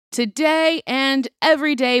Today and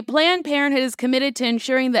every day, Planned Parenthood is committed to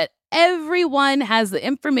ensuring that everyone has the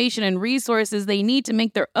information and resources they need to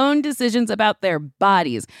make their own decisions about their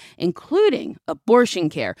bodies, including abortion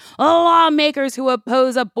care. Lawmakers who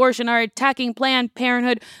oppose abortion are attacking Planned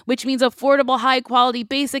Parenthood, which means affordable, high-quality,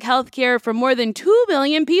 basic health care for more than 2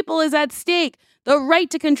 million people is at stake. The right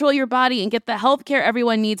to control your body and get the health care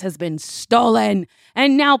everyone needs has been stolen.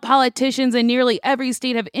 And now politicians in nearly every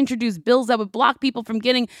state have introduced bills that would block people from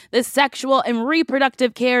getting the sexual and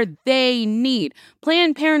reproductive care they need.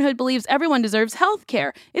 Planned Parenthood believes everyone deserves health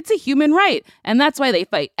care. It's a human right. And that's why they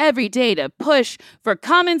fight every day to push for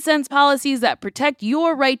common sense policies that protect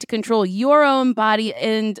your right to control your own body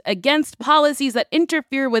and against policies that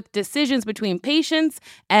interfere with decisions between patients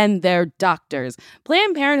and their doctors.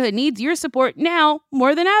 Planned Parenthood needs your support now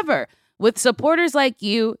more than ever. With supporters like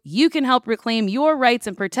you, you can help reclaim your rights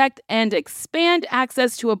and protect and expand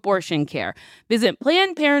access to abortion care. Visit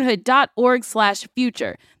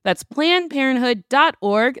PlannedParenthood.org/future. That's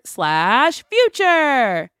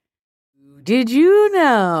PlannedParenthood.org/future. Did you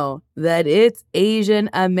know that it's Asian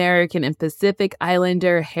American and Pacific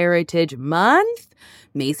Islander Heritage Month?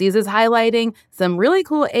 Macy's is highlighting some really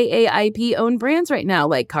cool AAIP-owned brands right now,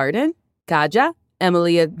 like Cardin, Kaja,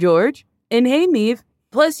 Emilia George, and Hey Meave.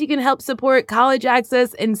 Plus, you can help support college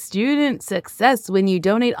access and student success when you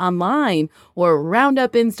donate online or round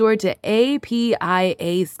up in store to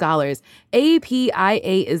APIA Scholars.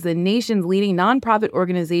 APIA is the nation's leading nonprofit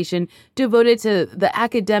organization devoted to the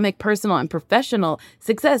academic, personal, and professional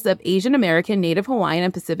success of Asian American, Native Hawaiian,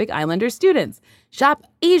 and Pacific Islander students. Shop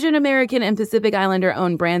Asian American and Pacific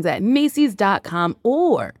Islander-owned brands at Macy's.com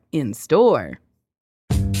or in store.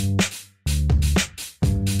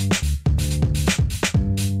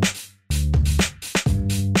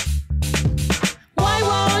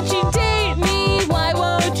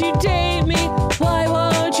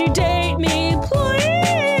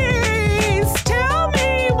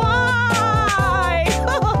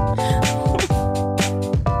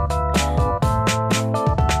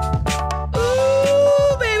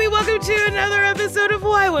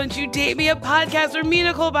 Won't You Date Me, a podcast where me,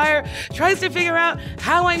 Nicole Byer, tries to figure out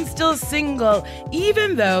how I'm still single,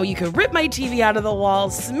 even though you could rip my TV out of the wall,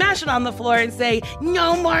 smash it on the floor, and say,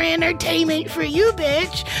 no more entertainment for you,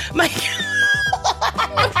 bitch. My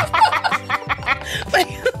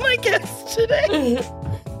guest today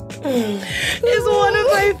is one of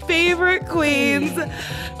my favorite queens.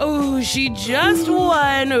 Oh, she just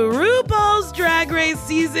won RuPaul's Drag Race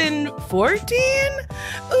season 14.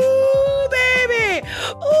 Ooh, baby.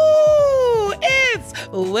 Ooh, it's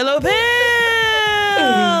Willow Pill.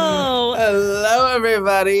 Hello,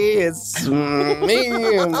 everybody. It's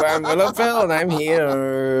me. I'm Willow Pill, and I'm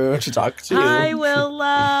here to talk to you. Hi,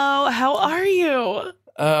 Willow. How are you?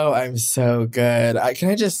 Oh, I'm so good. Can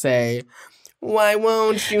I just say, why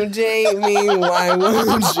won't you date me? Why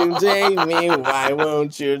won't you date me? Why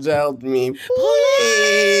won't you tell me?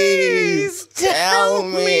 Please tell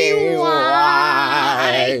me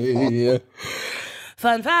why.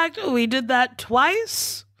 Fun fact, we did that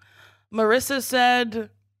twice. Marissa said,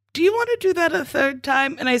 do you want to do that a third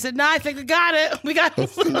time? And I said, no, I think we got it. We got it.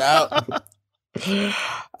 No.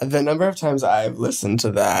 The number of times I've listened to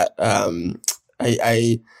that,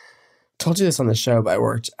 I told you this on the show, but I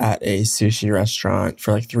worked at a sushi restaurant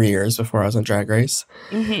for like 3 years before I was on Drag Race.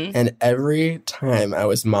 Mm-hmm. And every time I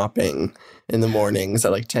was mopping in the mornings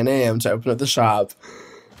at like 10 a.m. to open up the shop,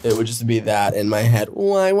 it would just be that in my head.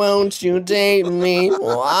 Why won't you date me?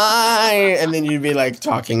 Why? And then you'd be like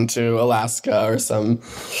talking to Alaska or some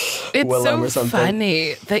Willem or something. It's so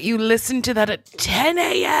funny that you listen to that at 10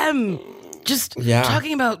 a.m. Just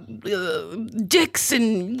talking about dicks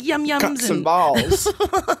and yum-yums. Cocks and balls.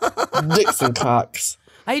 Dicks and cocks.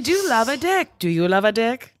 I do love a dick. Do you love a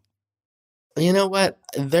dick? You know what?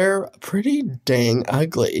 They're pretty dang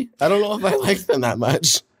ugly. I don't know if I like them that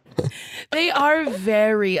much. They are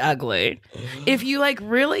very ugly. If you like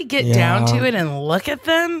really get down to it and look at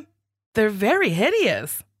them, they're very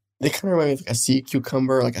hideous. They kind of remind me of like a sea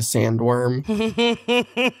cucumber, like a sandworm.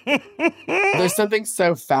 There's something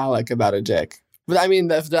so phallic about a dick. But I mean,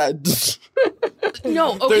 that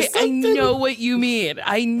no, okay, I know what you mean.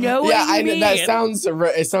 I know what you mean.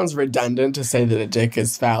 That sounds redundant to say that a dick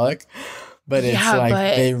is phallic. But it's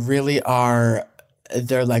they really are,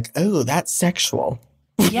 they're like, oh, that's sexual.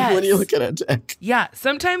 Yes. When you look at a dick. Yeah.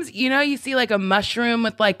 Sometimes, you see like a mushroom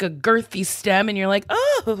with like a girthy stem and you're like,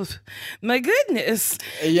 oh, my goodness.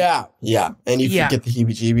 Yeah. Yeah. And you get the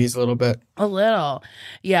heebie-jeebies a little bit. A little.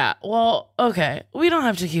 Yeah. Well, okay. We don't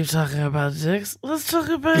have to keep talking about dicks. Let's talk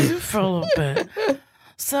about you for a little bit.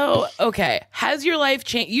 So, okay. Has your life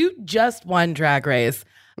changed? You just won Drag Race.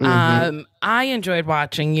 I enjoyed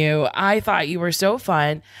watching you. I thought you were so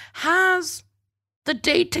fun. Has the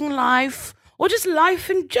dating life or just life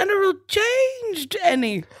in general changed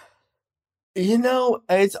any? You know,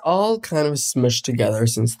 it's all kind of smushed together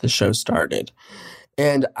since the show started.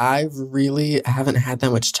 And I really haven't had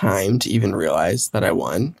that much time to even realize that I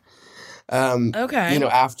won. Okay. You know,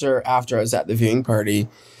 after I was at the viewing party,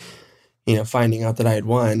 you know, finding out that I had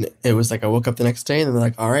won, it was like I woke up the next day and they're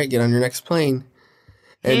like, all right, get on your next plane.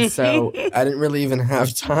 And so I didn't really even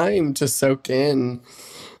have time to soak in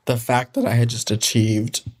the fact that I had just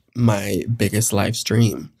achieved my biggest life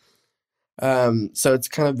dream. So it's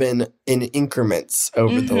kind of been in increments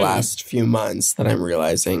over the last few months that I'm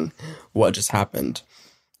realizing what just happened.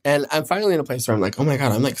 And I'm finally in a place where I'm like, oh my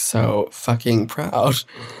God, I'm like so fucking proud of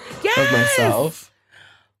myself.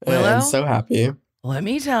 Willow? And I'm so happy. Let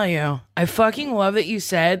me tell you, I fucking love that you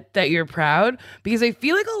said that you're proud, because I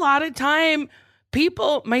feel like a lot of time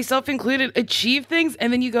people, myself included, achieve things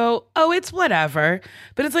and then you go, oh, it's whatever.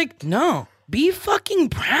 But it's like, no, be fucking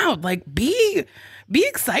proud. Like, be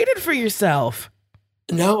excited for yourself.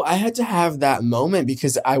 No, I had to have that moment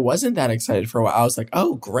because I wasn't that excited for a while. I was like,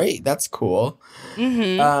 oh, great. That's cool.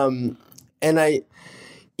 And I,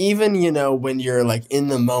 even, you know, when you're like in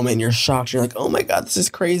the moment, you're shocked. You're like, oh my God, this is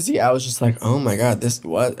crazy. I was just like, oh my God,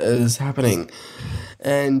 what is happening?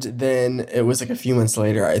 And then it was like a few months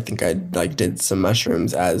later, I think I like did some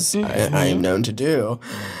mushrooms as I am known to do.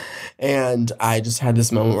 And I just had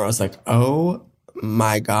this moment where I was like, oh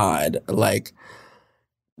my God, like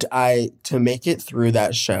to make it through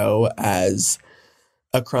that show as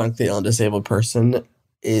a chronically ill and disabled person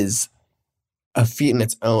is a feat in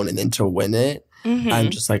its own. And then to win it, I'm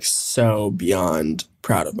just like so beyond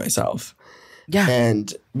proud of myself. Yeah.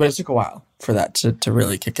 But it took a while for that to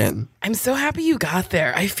really kick in. I'm so happy you got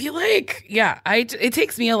there. I feel like, it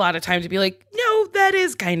takes me a lot of time to be like, no, that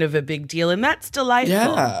is kind of a big deal and that's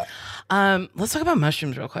delightful. Yeah. Let's talk about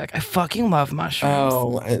mushrooms real quick. I fucking love mushrooms.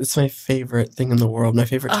 Oh, it's my favorite thing in the world. My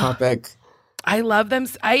favorite topic. I love them.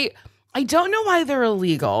 I don't know why they're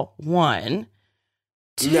illegal. One.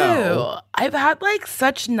 Two, No. I've had like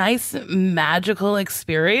such nice magical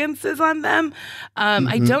experiences on them.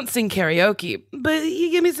 I don't sing karaoke, but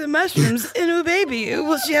you give me some mushrooms and oh baby,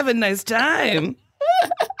 will she have a nice time?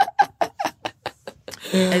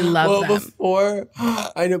 I love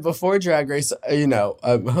them. Before Drag Race, you know,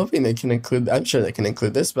 I'm hoping they can include, I'm sure they can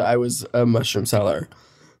include this, but I was a mushroom seller.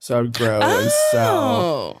 So I would grow and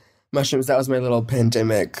sell mushrooms. That was my little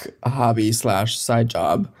pandemic hobby / side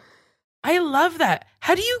job. I love that.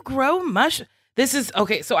 How do you grow mushrooms? This is,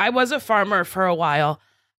 okay, so I was a farmer for a while.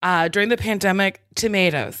 During the pandemic,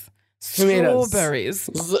 tomatoes. Strawberries,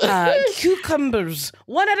 cucumbers,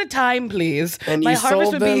 one at a time, please. And my you harvest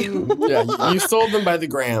sold would them. Yeah, you sold them by the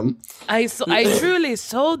gram. I truly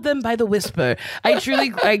sold them by the whisper.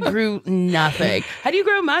 I grew nothing. How do you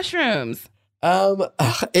grow mushrooms?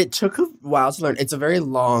 It took a while to learn. It's a very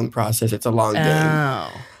long process. It's a long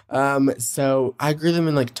game. So I grew them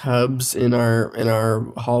in like tubs in our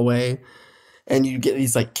hallway. And you get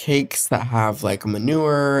these like cakes that have like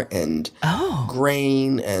manure and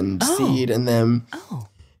grain and seed in them.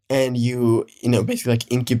 And you know, basically like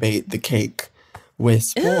incubate the cake with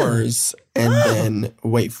spores and then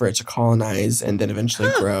wait for it to colonize and then eventually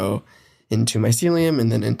grow into mycelium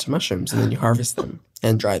and then into mushrooms. And then you harvest them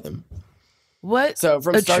and dry them. What? So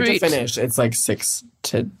from start to finish, it's like 6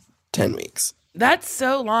 to 10 weeks. That's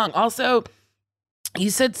so long. Also, you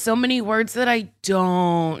said so many words that I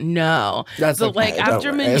don't know. That's so, okay, like,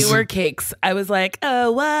 after manure cakes, I was like,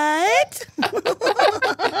 what?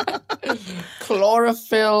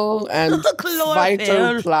 Chlorophyll and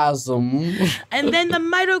phytoplasm. And then the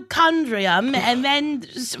mitochondrium, and then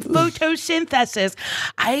photosynthesis.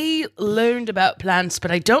 I learned about plants, but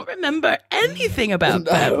I don't remember anything about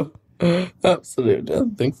them. Absolutely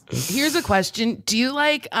nothing. Here's a question. Do you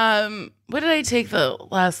like, what did I take a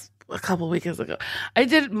couple weekends ago? I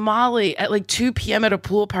did Molly at like 2 p.m. at a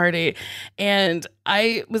pool party, and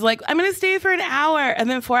I was like, I'm gonna stay for an hour, and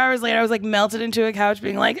then 4 hours later I was like melted into a couch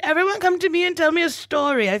being like, everyone come to me and tell me a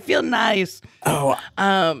story, I feel nice.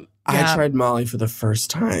 I tried Molly for the first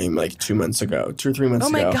time like 2 months ago, 2 or 3 months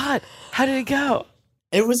ago. Oh my God, how did it go?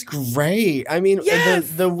 It was great. I mean,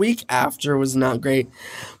 the week after was not great,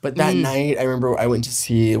 but that night I remember I went to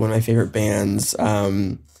see one of my favorite bands.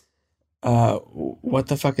 What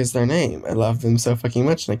the fuck is their name? I love them so fucking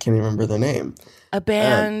much and I can't even remember their name. A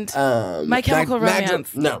band. My Chemical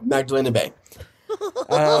Romance. Magdalena Bay.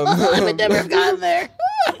 I would never have gotten there.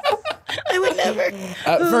 I would never.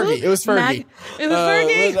 Fergie. It was Fergie. It was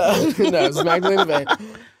Fergie? No, it was Magdalena Bay.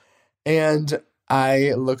 And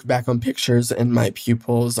I look back on pictures and my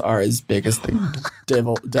pupils are as big as the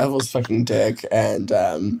devil's fucking dick, and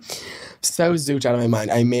so zooked out of my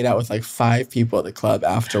mind. I made out with like 5 people at the club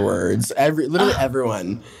afterwards. Literally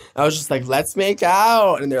everyone. I was just like, let's make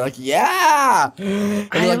out. And they're like, yeah. And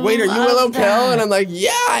they're like, wait, are you Willow Pill? And I'm like,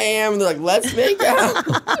 yeah, I am. And they're like, let's make out.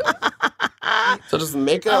 So just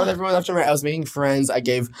make out with everyone after I was making friends. I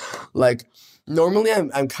gave like, normally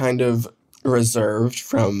I'm kind of reserved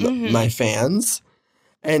from my fans.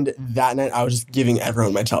 And that night, I was just giving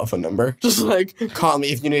everyone my telephone number. Just like, call me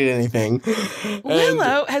if you need anything.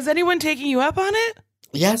 Willow, has anyone taken you up on it?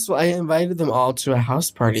 Yes, well, I invited them all to a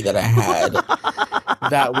house party that I had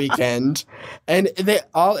that weekend. And they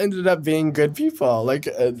all ended up being good people. Like,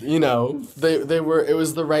 you know, they were, it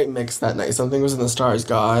was the right mix that night. Something was in the stars.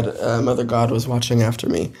 Mother God was watching after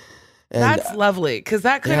me. And, that's lovely, because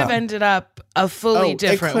that could have ended up a fully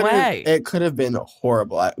different way. It could have been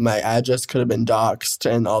horrible. My address could have been doxxed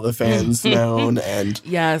and all the fans known. And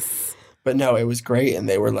yes. But no, it was great, and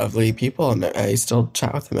they were lovely people, and I still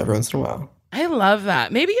chat with them every once in a while. I love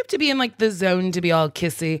that. Maybe you have to be in like the zone to be all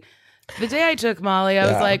kissy. The day I took Molly,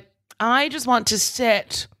 I was like, I just want to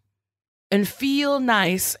sit and feel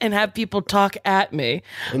nice and have people talk at me.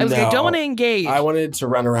 I was like, I don't want to engage. I wanted to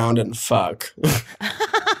run around and fuck.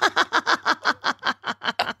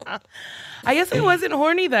 I guess I wasn't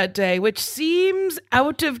horny that day, which seems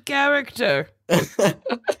out of character.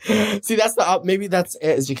 See, maybe that's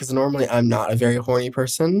it, is because normally I'm not a very horny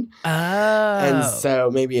person. Oh. And so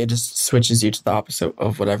maybe it just switches you to the opposite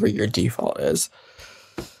of whatever your default is.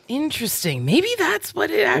 Interesting. Maybe that's what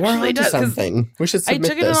it actually does. Something. We should submit I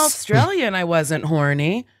took it in Australia and I wasn't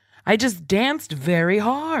horny. I just danced very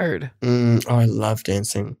hard. Oh, I love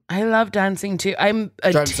dancing. I love dancing too. I'm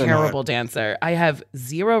a terrible dancer. I have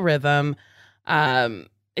zero rhythm.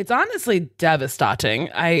 It's honestly devastating.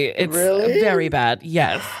 It's really? Very bad.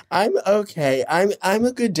 Yes. I'm okay. I'm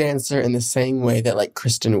a good dancer in the same way that like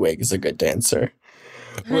Kristen Wiig is a good dancer.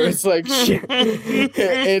 Where it's like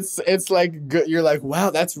it's like good. You're like, wow,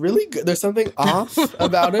 that's really good. There's something off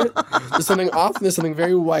about it. There's something off and there's something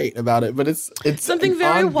very white about it. But it's something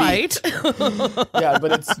very white. Yeah,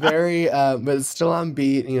 but it's very but it's still on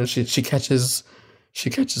beat. You know, she catches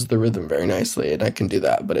the rhythm very nicely, and I can do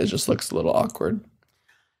that, but it just looks a little awkward.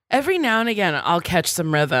 Every now and again, I'll catch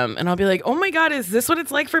some rhythm and I'll be like, oh my God, is this what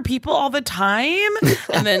it's like for people all the time?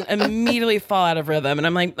 And then immediately fall out of rhythm. And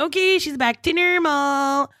I'm like, okay, she's back to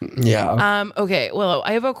normal. Yeah. Okay, Willow,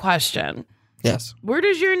 I have a question. Yes. Where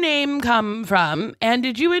does your name come from? And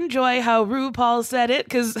did you enjoy how RuPaul said it?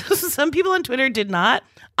 Because some people on Twitter did not.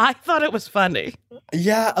 I thought it was funny.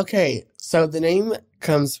 Yeah, okay. So the name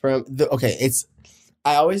comes from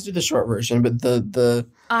I always do the short version, but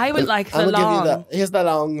I would like the long. Here's the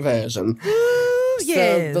long version. Ooh,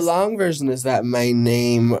 yes. So the long version is that my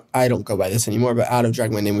name, I don't go by this anymore, but out of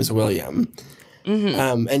drag, my name was William.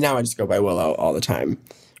 Mm-hmm. And now I just go by Willow all the time.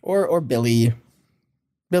 Or Billy.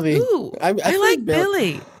 Billy. Ooh, I like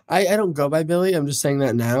Billy. I don't go by Billy. I'm just saying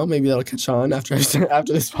that now. Maybe that'll catch on after this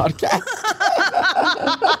podcast.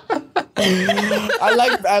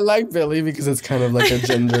 I like Billy because it's kind of like a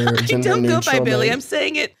gender I don't go by Billy. name. I'm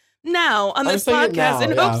saying it now on this podcast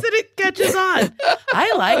in hopes that it catches on.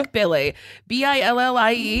 I like Billy.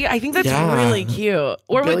 Billie. I think that's really cute.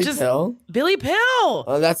 Or Billy Pill? Billy Pill.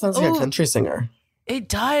 Oh, that sounds like a country singer. It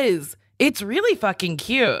does. It's really fucking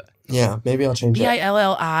cute. Yeah, maybe I'll change it.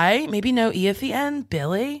 Billie. Maybe no E at the end.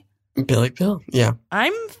 Billy. Billy Pill. Yeah.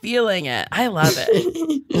 I'm feeling it. I love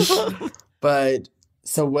it. But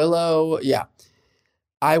so Willow, yeah.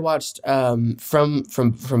 I watched from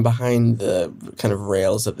behind the kind of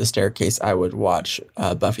rails of the staircase. I would watch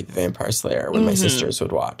Buffy the Vampire Slayer when my sisters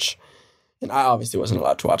would watch, and I obviously wasn't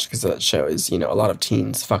allowed to watch because that show is a lot of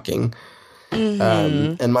teens fucking,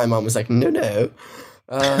 and my mom was like, no.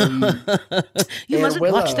 You mustn't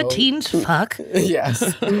watch the teens fuck.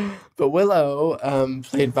 Yes, but Willow,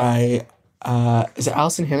 played by is it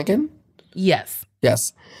Allison Hannigan? Yes.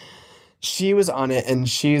 She was on it, and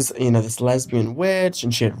she's, this lesbian witch,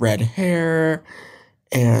 and she had red hair,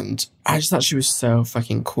 and I just thought she was so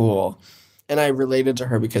fucking cool. And I related to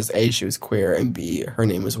her because A, she was queer, and B, her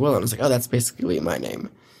name was Willow. And I was like, oh, that's basically my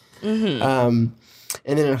name. Mm-hmm. And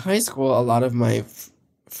then in high school, a lot of my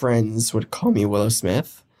friends would call me Willow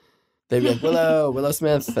Smith. They'd be like, Willow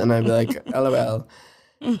Smith, and I'd be like, LOL.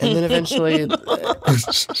 And then eventually,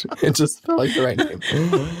 it just felt like the right name.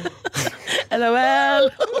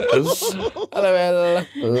 LOL.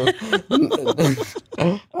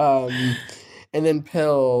 And then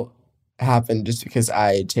Pill happened just because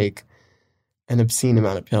I take an obscene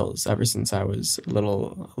amount of pills ever since I was a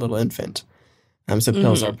little infant. So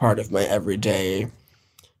pills are part of my everyday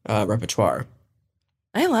repertoire.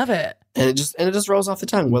 I love it. And it just rolls off the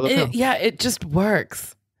tongue. Willow pill. Yeah, it just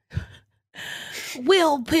works.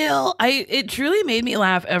 Will pill. It truly made me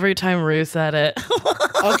laugh every time Rue said it.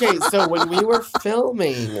 Okay, so when we were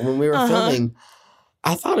filming,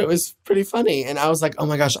 I thought it was pretty funny. And I was like, oh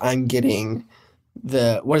my gosh, I'm getting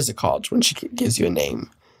what is it called when she gives you a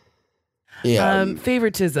name? Yeah.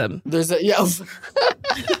 Favoritism. There's a, yeah.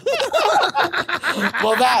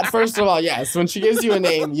 Well, that, first of all, yes. When she gives you a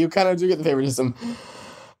name, you kind of do get the favoritism.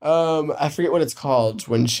 I forget what it's called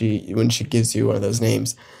when she gives you one of those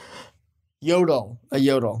names. A yodel. A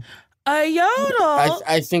yodel.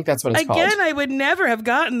 I think that's what it's called. Again, I would never have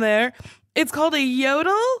gotten there. It's called a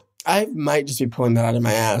yodel? I might just be pulling that out of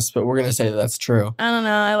my ass, but we're going to say that that's true. I don't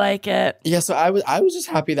know. I like it. Yeah, so I was just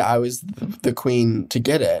happy that I was the queen to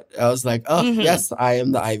get it. I was like, oh, yes, I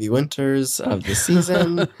am the Ivy Winters of the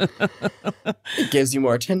season. It gives you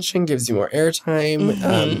more attention, gives you more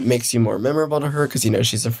airtime, makes you more memorable to her because,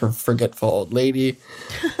 she's a forgetful old lady.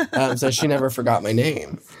 So she never forgot my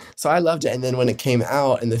name. So I loved it. And then when it came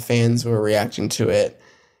out and the fans were reacting to it,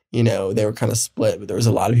 they were kind of split, but there was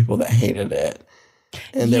a lot of people that hated it.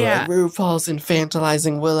 And they were like, RuPaul's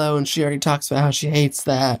infantilizing Willow, and she already talks about how she hates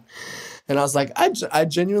that. And I was like, I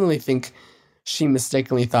genuinely think she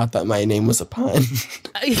mistakenly thought that my name was a pun.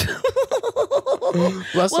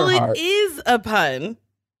 Bless her heart. It is a pun.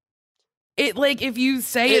 It if you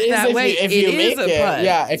say it that way, it is a pun.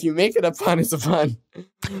 Yeah, if you make it a pun, it's a pun.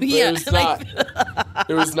 Yeah,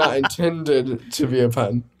 it was not intended to be a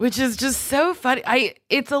pun. Which is just so funny.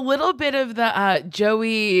 It's a little bit of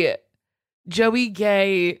the Joey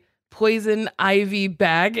Gay poison ivy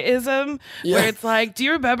bag-ism, where it's like, do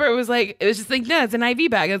you remember? It was just like, no, it's an IV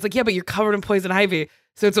bag. And it's like, yeah, but you're covered in poison ivy.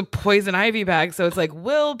 So it's a poison ivy bag. So it's like,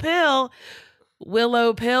 willow pill.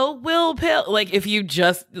 If you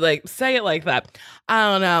just say it like that.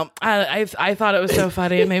 I don't know. I thought it was so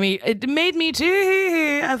funny. It made me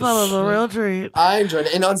too. I thought it was a real treat. I enjoyed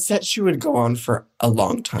it. And on set, she would go on for a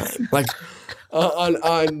long time.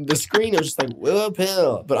 On the screen, it was just like, Willow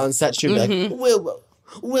pill. But on set, she would be like,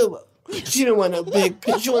 Willow. She didn't want a big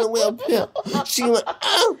pill. She wanted a Willow pill. She went,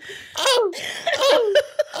 oh,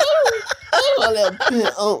 a little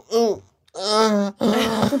pill, Willow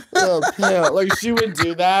pill. She would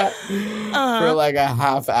do that for a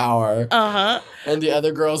half hour. And the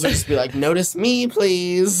other girls would just be like, notice me,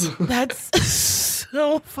 please. That's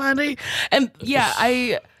so funny. And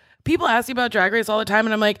yeah, people ask me about Drag Race all the time,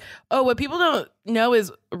 and I'm like, oh, what people don't know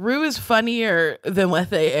is Rue is funnier than what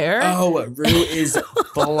they air. Oh, Rue is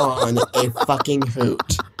full on a fucking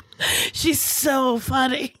hoot. She's so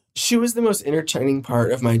funny. She was the most entertaining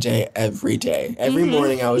part of my day every day. Every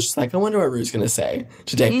morning I was just like, I wonder what Rue's going to say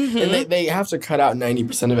today. And they have to cut out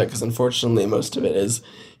 90% of it because unfortunately most of it is,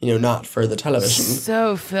 not for the television.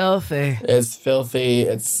 So filthy. It's filthy.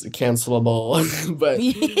 It's cancelable. but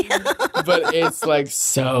it's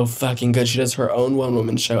so fucking good. She does her own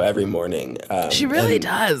one-woman show every morning. She really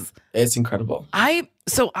does. It's incredible. I'm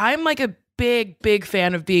a big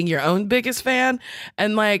fan of being your own biggest fan.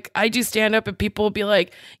 And I do stand up and people will be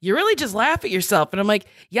like, you really just laugh at yourself. And I'm like,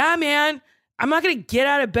 yeah, man, I'm not going to get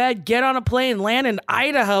out of bed, get on a plane, land in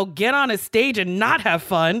Idaho, get on a stage and not have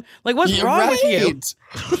fun. What's wrong with you?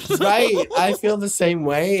 Right. I feel the same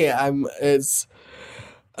way. There's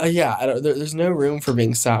no room for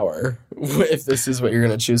being sour if this is what you're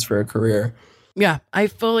going to choose for a career. Yeah, I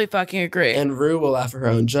fully fucking agree. And Rue will laugh at her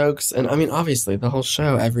own jokes. And obviously, the whole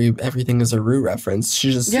show, everything is a Rue reference.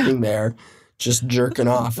 She's just sitting there, just jerking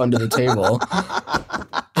off under the table.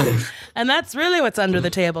 And that's really what's under the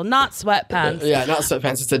table, not sweatpants. Yeah, not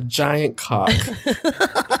sweatpants. It's a giant cock.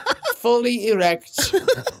 Fully erect.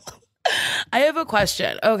 I have a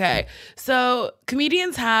question. Okay, so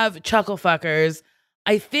comedians have chuckle fuckers.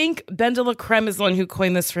 I think Ben de la Creme is the one who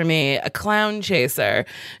coined this for me, a clown chaser.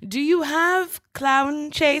 Do you have clown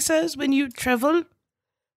chasers when you travel?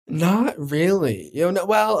 Not really.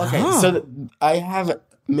 So I have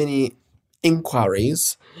many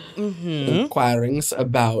inquirings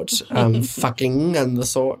about fucking and the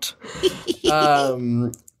sort.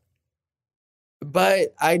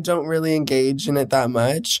 But I don't really engage in it that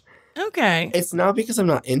much. Okay. It's not because I'm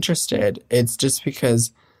not interested. It's just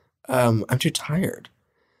because I'm too tired.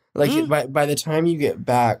 By the time you get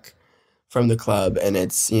back from the club and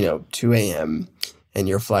it's 2 a.m. and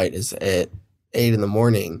your flight is at 8 in the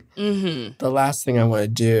morning, the last thing I want to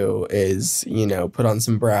do is, put on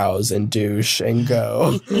some brows and douche and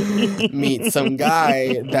go meet some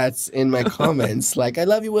guy that's in my comments like, I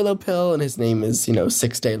love you, Willow Pill, and his name is,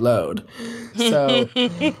 6 Day Load. So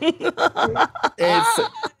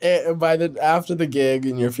after the gig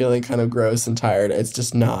and you're feeling kind of gross and tired, it's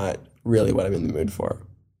just not really what I'm in the mood for.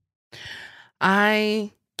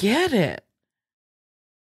 I get it.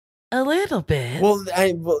 A little bit. Well,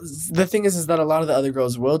 the thing is that a lot of the other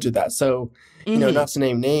girls will do that. So, not to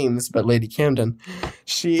name names, but Lady Camden,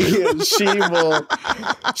 she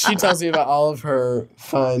tells me about all of her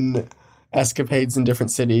fun escapades in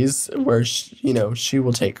different cities where she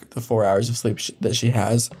will take the 4 hours of sleep that she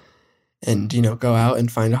has, and go out and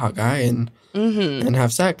find a hot guy and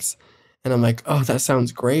have sex. And I'm like, oh, that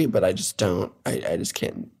sounds great, but I just don't. I just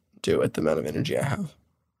can't do it. The amount of energy I have.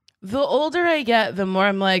 The older I get, the more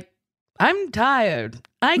I'm like, I'm tired.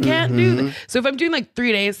 I can't do this. So if I'm doing like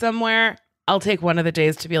 3 days somewhere, I'll take one of the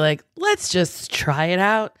days to be like, let's just try it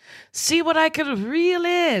out, see what I could reel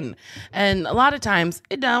in. And a lot of times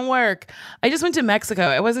it don't work. I just went to Mexico.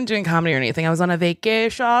 I wasn't doing comedy or anything. I was on a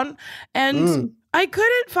vacation and I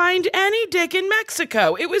couldn't find any dick in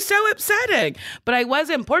Mexico. It was so upsetting. But I was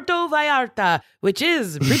in Puerto Vallarta, which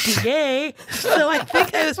is pretty gay. So I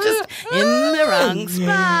think I was just in the wrong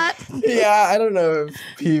spot. Yeah, I don't know if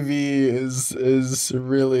PV is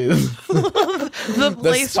really the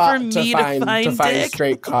place for me to find dick.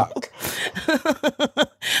 Straight cock.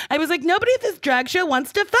 I was like, nobody at this drag show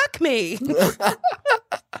wants to fuck me.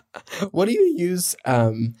 What do you use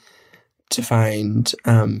to find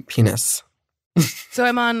penis? So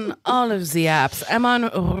I'm on all of the apps. I'm on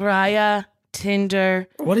Raya, Tinder.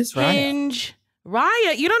 What is Raya? Hinge.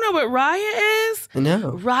 Raya, you don't know what Raya is?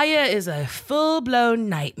 No. Raya is a full-blown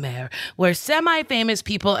nightmare where semi-famous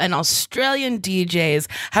people and Australian DJs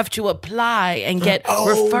have to apply and get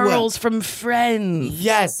referrals from friends.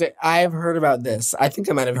 Yes, I've heard about this. I think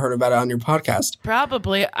I might have heard about it on your podcast.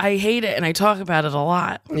 Probably. I hate it and I talk about it a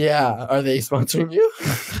lot. Yeah. Are they sponsoring you?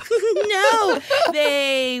 No.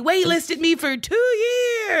 They waitlisted me for 2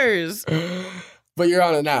 years. But you're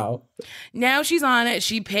on it now. Now she's on it.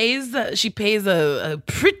 She pays a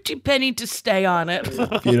pretty penny to stay on it.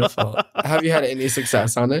 Beautiful. Have you had any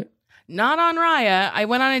success on it? Not on Raya. I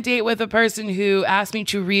went on a date with a person who asked me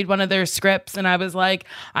to read one of their scripts, and I was like,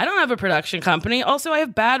 I don't have a production company. Also, I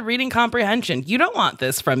have bad reading comprehension. You don't want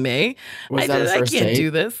this from me. Was that a first I can't date?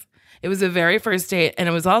 do this. It was a very first date, and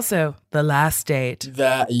it was also the last date.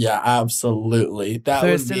 Yeah, absolutely.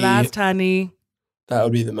 First and last, honey. That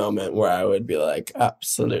would be the moment where I would be like,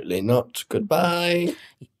 absolutely not. Goodbye.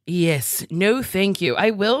 Yes. No, thank you.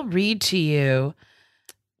 I will read to you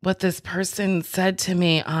what this person said to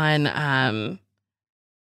me on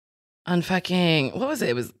fucking, what was it?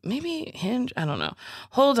 It was maybe Hinge? I don't know.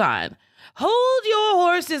 Hold on. Hold your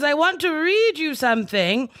horses. I want to read you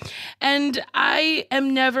something. And I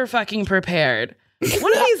am never fucking prepared.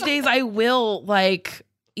 One of these days I will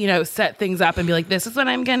set things up and be like, this is what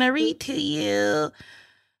I'm going to read to you.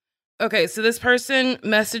 Okay, so this person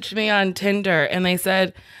messaged me on Tinder and they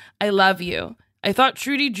said, I love you. I thought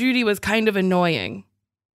Trudy Judy was kind of annoying.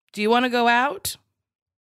 Do you want to go out?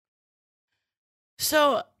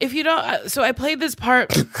 So I played this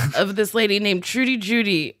part of this lady named Trudy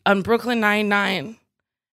Judy on Brooklyn Nine-Nine.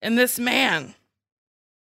 And this man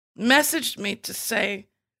messaged me to say,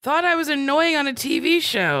 thought I was annoying on a TV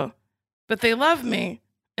show, but they love me.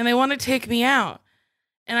 And they want to take me out.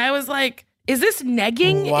 And I was like, is this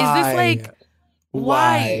negging? Why? Is this like,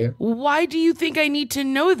 why? Why do you think I need to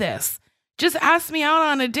know this? Just ask me out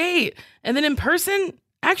on a date. And then in person,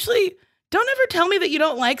 actually, don't ever tell me that you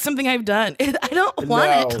don't like something I've done. I don't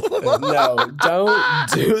want it. No, don't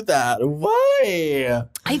do that. Why?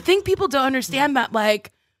 I think people don't understand that,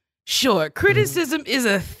 sure, criticism is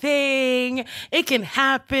a thing. It can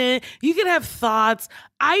happen. You can have thoughts.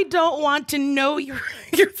 I don't want to know your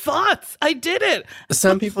thoughts. I did it.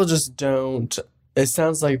 Some people just don't. It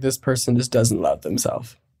sounds like this person just doesn't love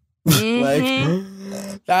themselves.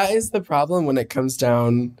 That is the problem when it comes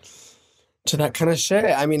down to that kind of shit.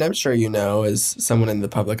 I mean, I'm sure as someone in the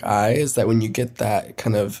public eye, is that when you get that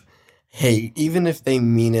kind of hate, even if they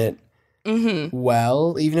mean it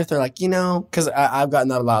well, even if they're like, because I've gotten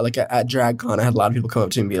that a lot. Like at DragCon, I had a lot of people come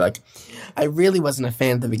up to me and be like, I really wasn't a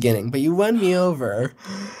fan at the beginning, but you won me over.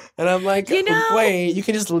 And I'm like, wait, you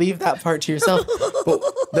can just leave that part to yourself. But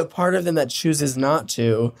the part of them that chooses not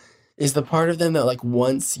to is the part of them that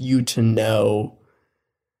wants you to know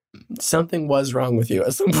something was wrong with you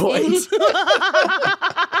at some point.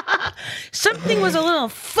 Something was a little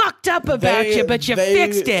fucked up about you, but you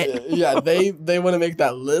fixed it. Yeah, they want to make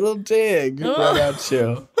that little dig right at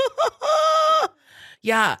you.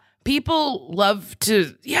 Yeah, people love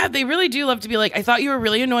to, they really do love to be like, I thought you were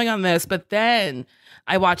really annoying on this, but then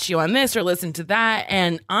I watched you on this or listened to that.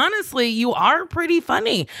 And honestly, you are pretty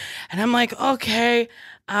funny. And I'm like, okay,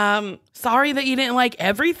 sorry that you didn't like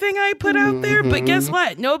everything I put out there, but guess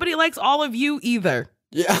what? Nobody likes all of you either.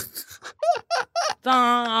 Yeah.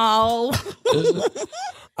 Oh.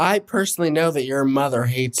 I personally know that your mother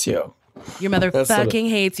hates you. Your mother fucking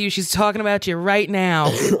hates you. She's talking about you right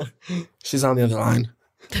now. She's on the other line.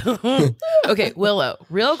 Okay, Willow,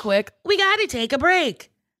 real quick, we got to take a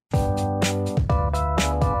break.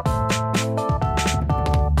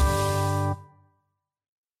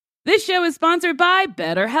 This show is sponsored by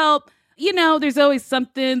BetterHelp. You know, there's always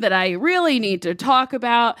something that I really need to talk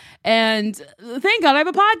about, and thank God I have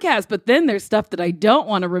a podcast, but then there's stuff that I don't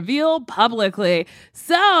want to reveal publicly.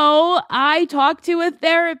 So I talked to a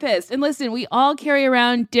therapist, and listen, we all carry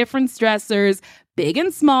around different stressors, big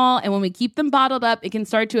and small, and when we keep them bottled up, it can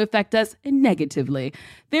start to affect us negatively.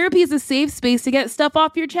 Therapy is a safe space to get stuff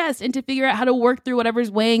off your chest and to figure out how to work through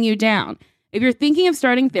whatever's weighing you down. If you're thinking of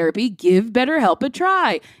starting therapy, give BetterHelp a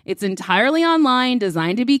try. It's entirely online,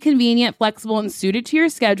 designed to be convenient, flexible, and suited to your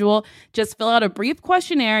schedule. Just fill out a brief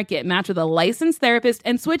questionnaire, get matched with a licensed therapist,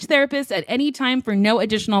 and switch therapists at any time for no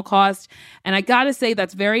additional cost. And I gotta say,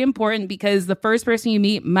 that's very important because the first person you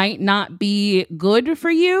meet might not be good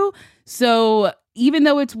for you. So even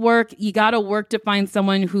though it's work, you gotta work to find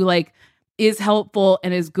someone who is helpful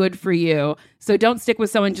and is good for you. So don't stick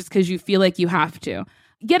with someone just because you feel like you have to.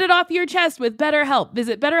 Get it off your chest with BetterHelp.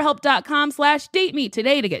 Visit BetterHelp.com/dateme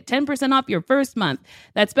today to get 10% off your first month.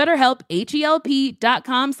 That's BetterHelp,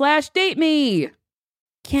 HELP.com/dateme.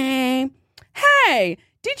 Okay. Hey,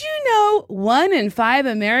 did you know 1 in 5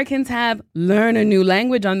 Americans have learn a new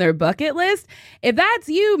language on their bucket list? If that's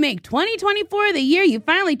you, make 2024 the year you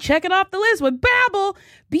finally check it off the list with Babbel.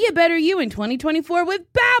 Be a better you in 2024 with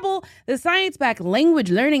Babbel, the science-backed language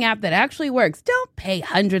learning app that actually works. Don't pay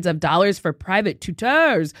hundreds of dollars for private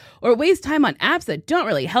tutors or waste time on apps that don't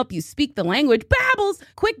really help you speak the language. Babbel's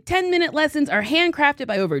quick 10-minute lessons are handcrafted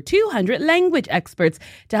by over 200 language experts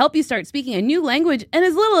to help you start speaking a new language in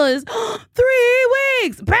as little as 3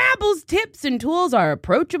 weeks. Babbel's tips and tools are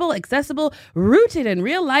approachable, accessible, rooted in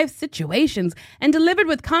real-life situations, and delivered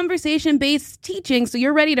with conversation-based teaching so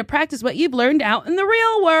you're ready to practice what you've learned out in the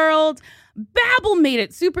real world. Babbel made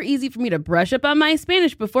it super easy for me to brush up on my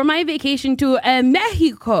Spanish before my vacation to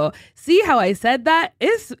Mexico. See how I said that?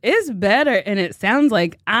 It's better, and it sounds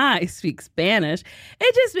like I speak Spanish.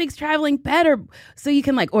 It just makes traveling better, so you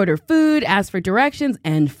can order food, ask for directions,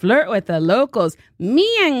 and flirt with the locals. Me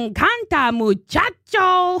encanta,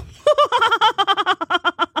 muchacho.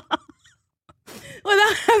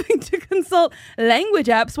 Without having to consult language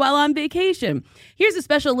apps while on vacation. Here's a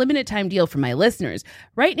special limited time deal for my listeners.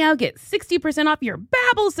 Right now, get 60% off your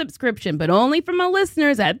Babbel subscription, but only for my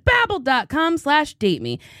listeners at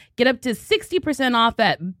Babbel.com/dateme. Get up to 60% off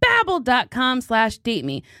at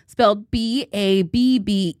Babbel.com/dateme. Spelled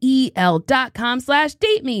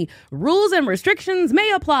BABBEL.com/dateme. Rules and restrictions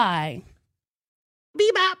may apply.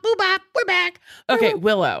 Bebop, boobop, we're back. Okay,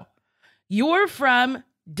 Willow, you're from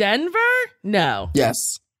Denver? No.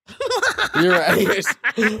 Yes. You're right.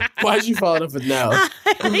 Why'd you follow it up with no?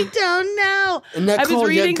 I don't know. Nicole,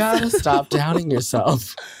 you gotta stop doubting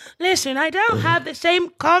yourself. Listen, I don't have the same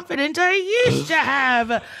confidence I used to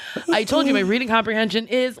have. I told you my reading comprehension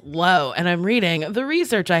is low, and I'm reading the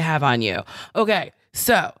research I have on you. Okay,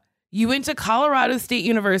 so you went to Colorado State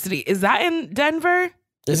University. Is that in Denver?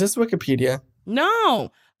 Is this Wikipedia?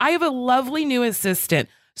 No. I have a lovely new assistant.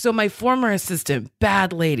 So my former assistant,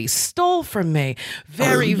 bad lady, stole from me.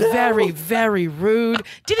 Very, very, very rude.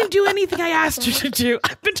 Didn't do anything I asked her to do.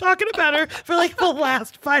 I've been talking about her for the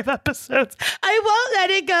last 5 episodes. I won't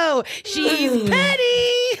let it go. She's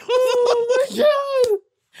petty. Oh my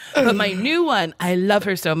God. But my new one, I love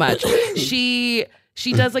her so much. She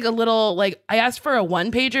does a little, I asked for a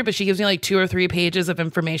 1-pager, but she gives me 2 or 3 pages of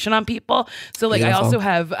information on people. So Beautiful. I also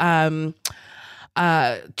have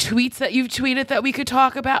tweets that you've tweeted that we could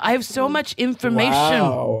talk about. I have so much information.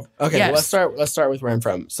 Wow. Okay, yes. Let's start with where I'm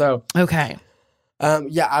from. So okay. So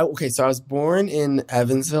I was born in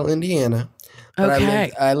Evansville, Indiana. But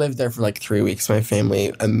okay. I lived there for 3 weeks. My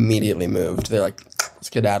family immediately moved. They're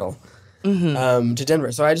skedaddle to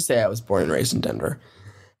Denver. So I just say I was born and raised in Denver.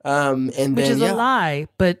 Which is a lie,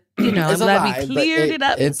 but I'm glad we cleared it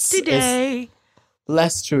up today. It's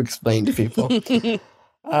less to explain to people.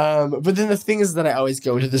 But then the thing is that I always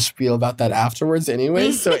go into the spiel about that afterwards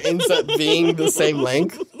anyway, so it ends up being the same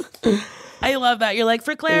length. I love that. You're like,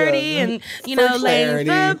 for clarity and,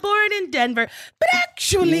 clarity. born in Denver. But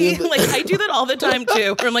actually, like, I do that all the time,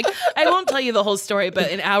 too. Where I'm like, I won't tell you the whole story, but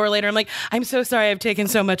an hour later, I'm like, I'm so sorry I've taken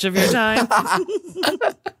so much of your time.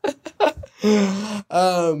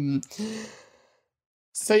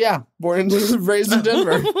 So yeah, born and raised in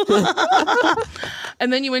Denver.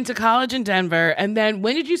 And then you went to college in Denver. And then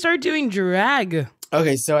when did you start doing drag?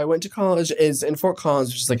 Okay, so I went to college. Is in Fort Collins,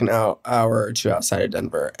 which is like an hour or two outside of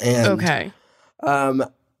Denver. And Okay.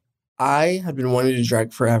 I had been wanting to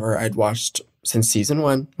drag forever. I'd watched since season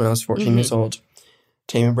 1 when I was 14 years old.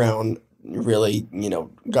 Tammy Brown really,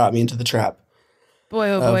 got me into the trap. Boy,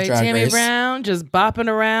 oh boy, Tammy Brown just bopping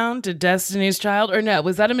around to Destiny's Child. Or no,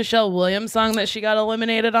 was that a Michelle Williams song that she got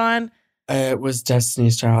eliminated on? It was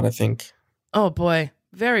Destiny's Child, I think. Oh boy,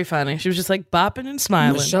 very funny. She was just like bopping and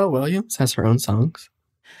smiling. Michelle Williams has her own songs.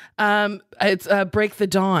 It's Break the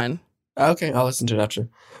Dawn. Okay, I'll listen to it after.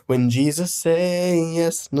 When Jesus say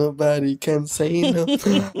yes, nobody can say no.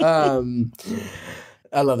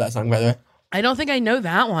 I love that song, by the way. I don't think I know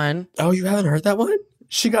that one. Oh, you haven't heard that one?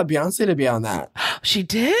 She got Beyonce to be on that. She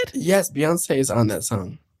did? Yes, Beyonce is on that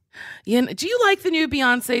song. Yeah, do you like the new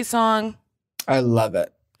Beyonce song? I love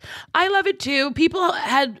it. I love it too. People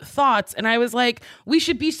had thoughts, and I was like, we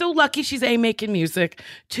should be so lucky she's making music.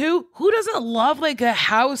 2, who doesn't love like a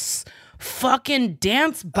house fucking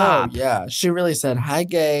dance bop? Oh, yeah. She really said, hi,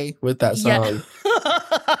 gay, with that song. Yeah.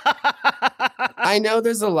 I know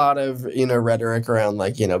there's a lot of, rhetoric around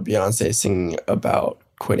like, Beyonce singing about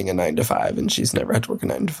quitting a 9-to-5, and she's never had to work a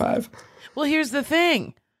 9-to-5. Well, here's the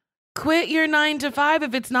thing. Quit your 9-to-5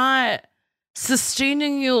 if it's not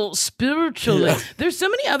sustaining you spiritually. Yeah. There's so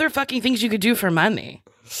many other fucking things you could do for money.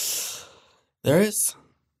 There is.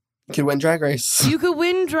 You could win Drag Race. You could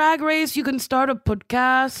win Drag Race. You can start a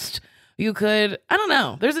podcast. You could, I don't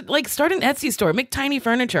know. There's start an Etsy store. Make tiny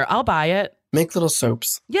furniture. I'll buy it. Make little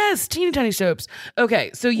soaps. Yes, teeny tiny soaps.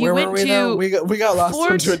 Okay, so you Where went were we, to though? We got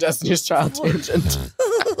lost into a Destiny's Child tangent.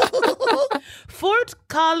 Fort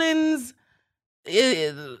Collins,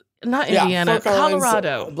 not Indiana, Fort Collins,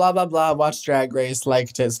 Colorado. Blah, blah, blah. Watched Drag Race.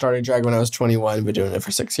 Liked it. Started drag when I was 21. Been doing it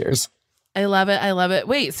for 6 years. I love it. I love it.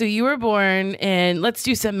 Wait, so you were born in, let's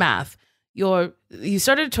do some math. You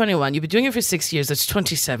started at 21. You've been doing it for 6 years. That's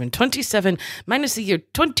 27. 27 minus the year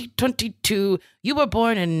 2022. You were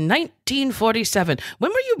born in 1947.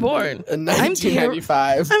 When were you born? In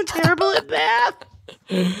 1995. I'm terrible at math.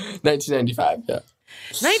 1995, yeah.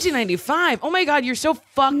 1995. Oh my God, you're so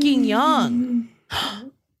fucking young.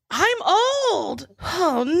 I'm old.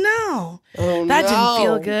 Oh no. Oh, that no. didn't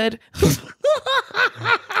feel good.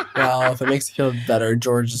 Well, if it makes you feel better,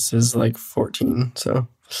 George is like 14, so.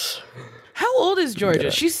 How old is Georgia? Yeah.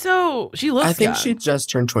 She looks I think young. she just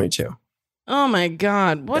turned 22. Oh my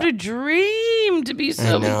God. What a dream to be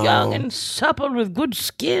so young and supple with good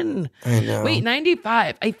skin. I know. Wait,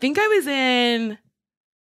 95. I think I was in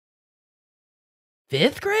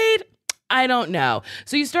 5th grade? I don't know.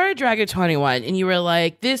 So you started drag at 21 and you were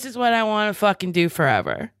like, this is what I want to fucking do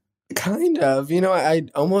forever. Kind of. I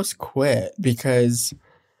almost quit because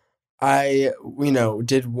I,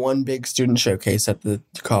 did one big student showcase at the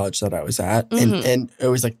college that I was at. Mhm. And it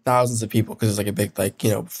was like thousands of people because it was like a big,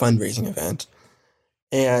 fundraising event.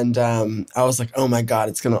 And I was like, oh my God,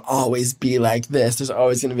 it's going to always be like this. There's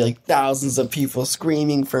always going to be like thousands of people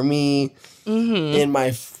screaming for me in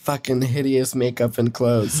my fucking hideous makeup and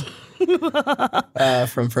clothes.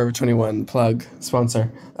 From Forever 21 plug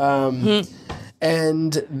sponsor. And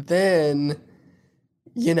then,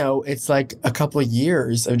 it's like a couple of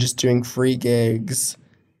years of just doing free gigs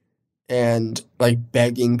and like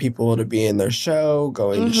begging people to be in their show,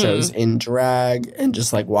 going to shows in drag, and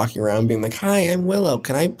just like walking around being like, hi, I'm Willow.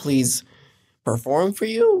 Can I please perform for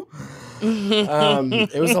you?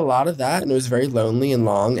 It was a lot of that, and it was very lonely and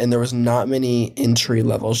long, and there was not many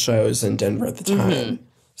entry-level shows in Denver at the time.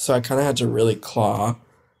 So I kind of had to really claw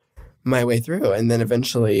my way through. And then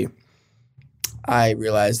eventually I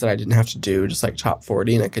realized that I didn't have to do just like top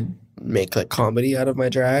 40 and I could make like comedy out of my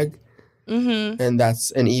drag.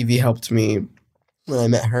 And Evie helped me when I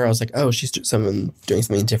met her. I was like, oh, she's doing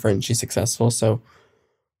something different. She's successful. So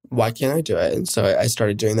why can't I do it? And so I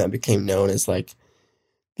started doing that and became known as like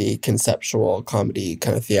the conceptual comedy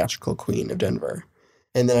kind of theatrical queen of Denver.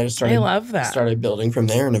 And then I just started building from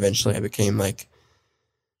there. And eventually I became like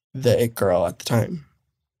the it girl at the time.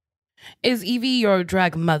 Is Evie your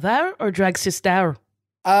drag mother or drag sister?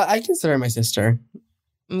 I consider her my sister.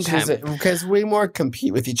 Okay. Because we more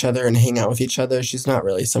compete with each other and hang out with each other. She's not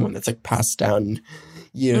really someone that's like passed down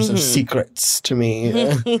years of secrets to me.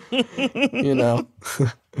 Yeah,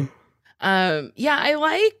 I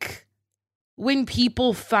like when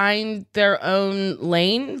people find their own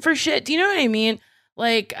lane for shit. Do you know what I mean?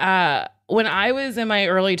 Like, when I was in my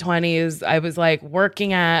early 20s, I was like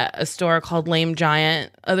working at a store called Lame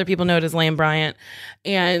Giant. Other people know it as Lame Bryant.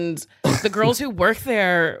 And the girls who work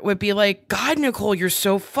there would be like, God, Nicole, you're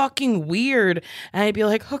so fucking weird. And I'd be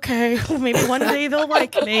like, okay, well, maybe one day they'll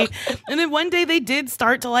like me. And then one day they did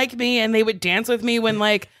start to like me, and they would dance with me when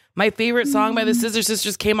like my favorite song by the Scissor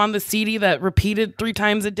Sisters came on the CD that repeated 3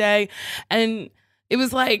 times a day. And it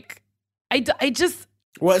was like, I just...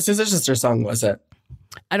 What Scissor Sister song was it?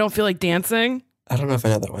 I don't feel like dancing. I don't know if I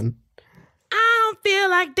know that one. I don't feel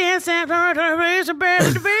like dancing.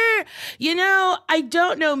 You know, I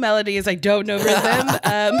don't know melodies. I don't know rhythm.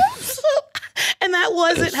 And that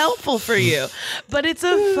wasn't helpful for you. But it's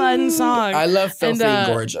a fun song. I love Filthy and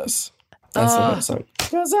Gorgeous. That's the song.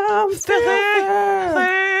 Because I'm filthy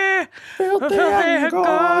and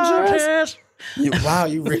gorgeous. Wow,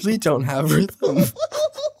 you really don't have rhythm.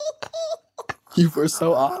 You were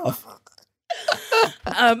so off.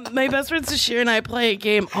 My best friend Sashir and I play a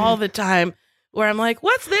game all the time where I'm like,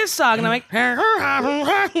 what's this song? And I'm like, and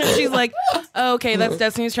she's like, oh, okay, that's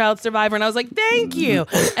Destiny's Child Survivor. And I was like, thank you.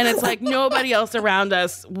 And it's like nobody else around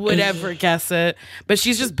us would ever guess it. But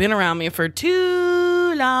she's just been around me for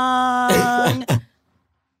too long.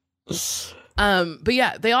 But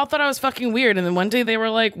yeah, they all thought I was fucking weird. And then one day they were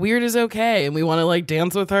like, weird is okay. And we want to like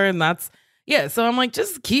dance with her. And that's, yeah. So I'm like,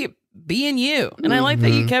 just keep being you. And I like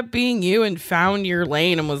that you kept being you and found your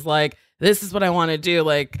lane and was like, this is what I want to do.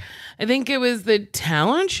 Like, I think it was the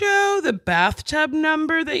talent show, the bathtub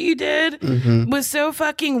number that you did was so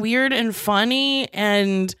fucking weird and funny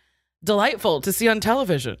and delightful to see on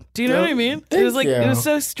television. Do you know what I mean? It was like, it was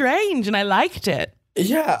so strange and I liked it.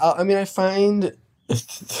 Yeah. I mean, I find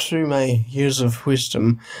through my years of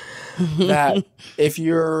wisdom that if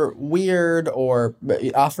you're weird or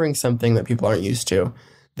offering something that people aren't used to,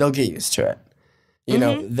 they'll get used to it. You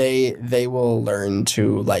know, they will learn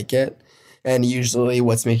to like it. And usually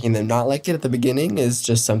what's making them not like it at the beginning is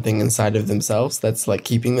just something inside of themselves that's like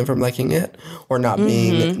keeping them from liking it or not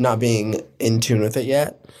being in tune with it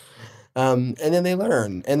yet. And then they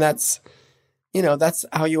learn. And that's, you know, that's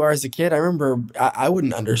how you are as a kid. I remember I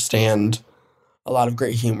wouldn't understand a lot of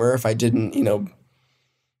great humor if I didn't, you know,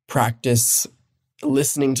 practice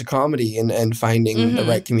listening to comedy and finding the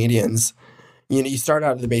right comedians. You know, you start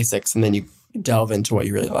out at the basics and then you delve into what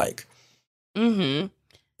you really like. And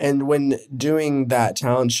when doing that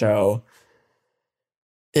talent show,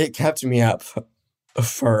 it kept me up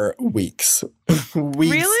for weeks.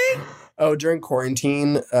 Really? Oh, during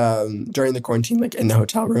quarantine, like in the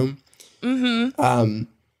hotel room,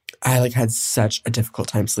 I like had such a difficult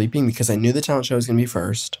time sleeping because I knew the talent show was going to be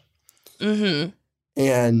first.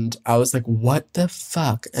 And I was like, what the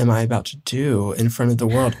fuck am I about to do in front of the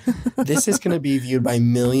world? This is going to be viewed by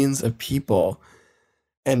millions of people.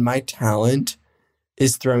 And my talent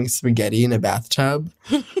is throwing spaghetti in a bathtub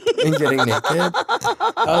and getting naked.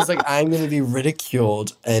 I was like, I'm going to be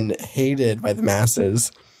ridiculed and hated by the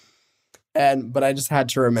masses. But I just had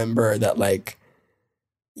to remember that, like,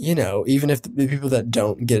 you know, even if the people that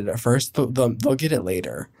don't get it at first, they'll get it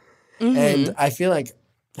later. And I feel like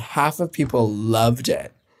half of people loved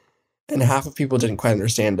it and half of people didn't quite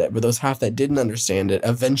understand it. But those half that didn't understand it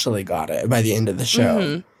eventually got it by the end of the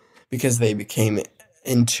show because they became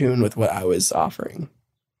in tune with what I was offering.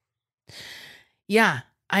 Yeah.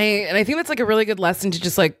 I think that's like a really good lesson to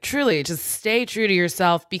just like truly just stay true to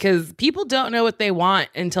yourself because people don't know what they want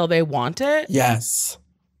until they want it. Yes.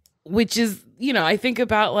 Which is, you know, I think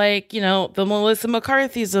about like, you know, the Melissa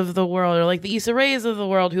McCarthy's of the world or like the Issa Rae's of the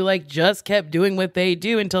world who like just kept doing what they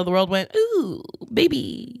do until the world went, ooh,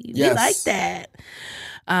 baby, we like that.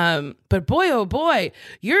 But boy, oh boy,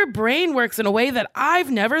 your brain works in a way that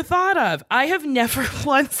I've never thought of. I have never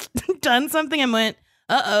once done something and went,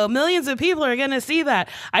 uh-oh, millions of people are going to see that.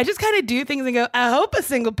 I just kind of do things and go, I hope a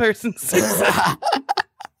single person sees that.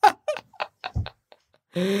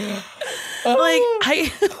 I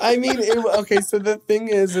mean, okay, so the thing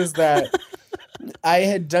is that I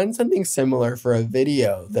had done something similar for a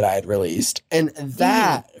video that I had released. And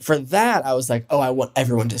for that, I was like, oh, I want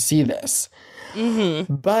everyone to see this.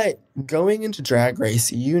 But going into Drag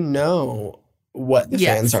Race, you know what the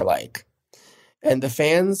fans are like. And the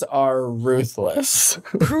fans are ruthless.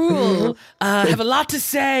 Cruel. Have a lot to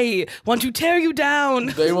say. Want to tear you down.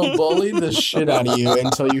 They will bully the shit out of you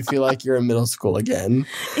until you feel like you're in middle school again.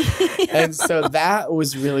 And so that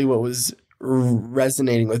was really what was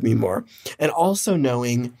resonating with me more. And also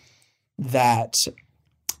knowing that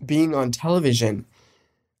being on television,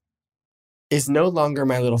 is no longer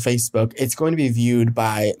my little Facebook. It's going to be viewed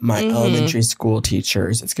by my elementary school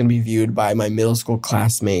teachers. It's going to be viewed by my middle school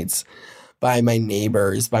classmates, by my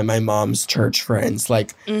neighbors, by my mom's church friends.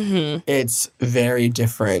 Like, it's very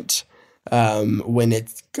different when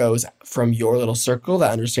it goes from your little circle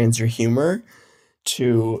that understands your humor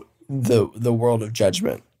to the world of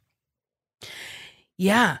judgment.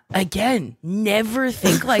 Yeah, again, never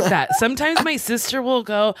think like that. Sometimes my sister will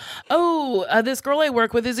go, this girl I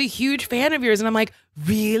work with is a huge fan of yours. And I'm like,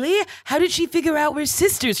 really? How did she figure out we're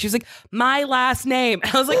sisters? She was like, my last name.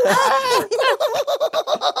 And I was like, oh.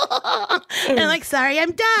 And I'm like, sorry,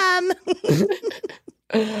 I'm dumb.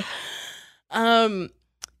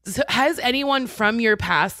 So has anyone from your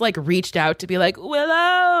past like reached out to be like,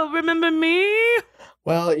 Willow, remember me?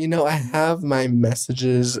 Well, I have my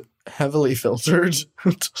messages heavily filtered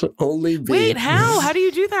to only be. Wait, how? How do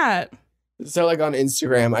you do that? So, like on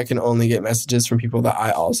Instagram, I can only get messages from people that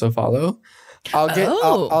I also follow.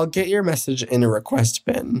 I'll get your message in a request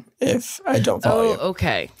bin if I don't follow you. Oh,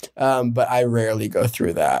 okay. But I rarely go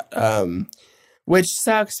through that, which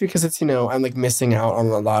sucks because it's I'm like missing out on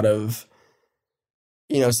a lot of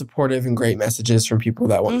supportive and great messages from people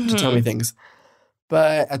that want to tell me things.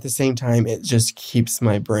 But at the same time, it just keeps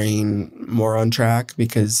my brain more on track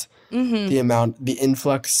because the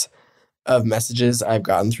influx of messages I've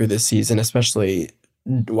gotten through this season, especially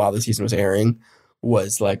while the season was airing,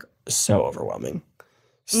 was like so overwhelming.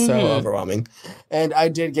 So overwhelming. And I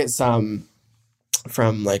did get some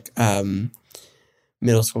from like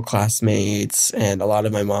middle school classmates and a lot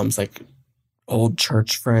of my mom's like old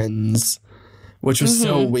church friends, which was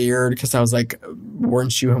so weird because I was like,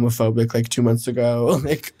 weren't you homophobic like 2 months ago?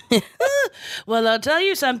 Like, well, I'll tell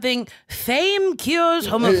you something. Fame cures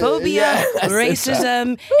homophobia,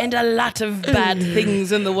 racism, and a lot of bad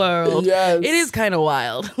things in the world. Yes. It is kind of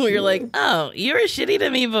wild. Where you're like, oh, you were shitty to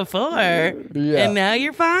me before, and now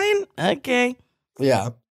you're fine? Okay. Yeah.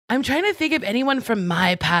 I'm trying to think if anyone from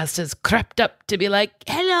my past has crept up to be like,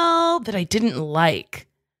 hello, that I didn't like.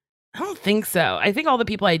 I don't think so. I think all the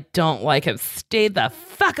people I don't like have stayed the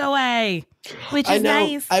fuck away, which is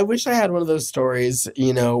nice. I wish I had one of those stories,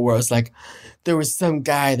 where it's like, there was some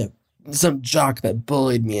jock that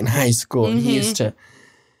bullied me in high school and he used to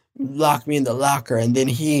lock me in the locker. And then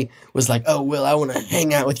he was like, oh, Will, I want to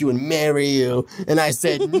hang out with you and marry you. And I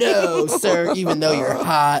said, no, sir, even though you're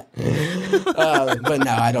hot. But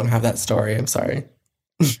no, I don't have that story. I'm sorry.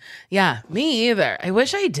 Yeah, me either. I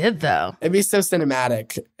wish I did though. It'd be so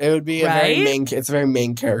cinematic. It would be it's a very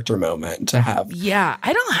main character moment to have. Yeah,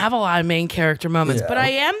 I don't have a lot of main character moments, but I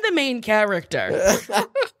am the main character.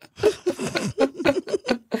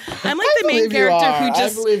 I'm like the main character who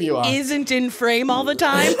just isn't in frame all the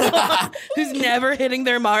time, who's never hitting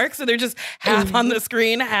their mark, so they're just half on the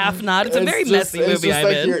screen, half not. It's a very messy movie I'm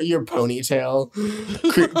in. Your ponytail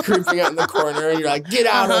creeping out in the corner, and you're like, get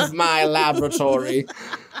out of my laboratory.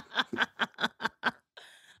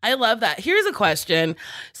 I love that. Here's a question.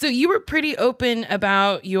 So you were pretty open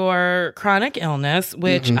about your chronic illness,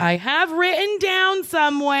 which I have written down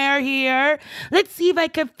somewhere here. Let's see if I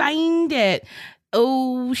can find it.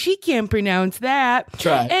 Oh, she can't pronounce that.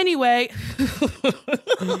 Try. Anyway.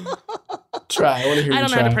 Try. I want to hear you I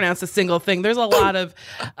don't know how to pronounce a single thing. There's a lot of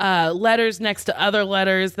letters next to other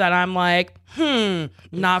letters that I'm like,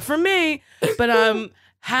 not for me. But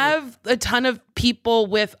have a ton of people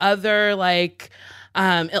with other like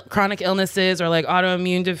chronic illnesses or like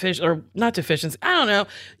autoimmune or not deficiency. I don't know.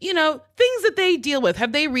 Things that they deal with.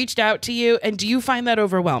 Have they reached out to you? And do you find that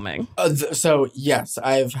overwhelming? So yes,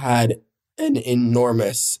 I've had an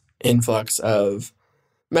enormous influx of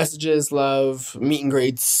messages, love, meet and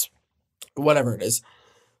greets, whatever it is,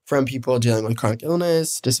 from people dealing with chronic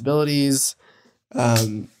illness, disabilities,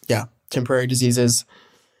 temporary diseases.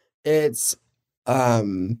 It's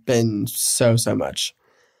been so much.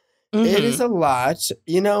 It is a lot.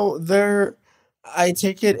 I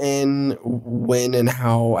take it in when and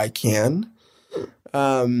how I can.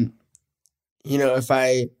 If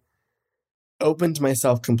I opened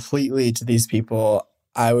myself completely to these people,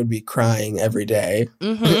 I would be crying every day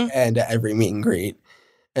and at every meet and greet.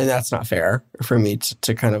 And that's not fair for me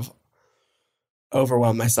to kind of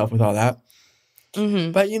overwhelm myself with all that.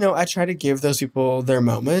 But, I try to give those people their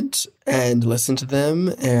moment and listen to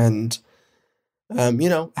them and,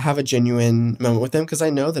 have a genuine moment with them because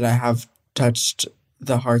I know that I have touched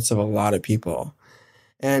the hearts of a lot of people.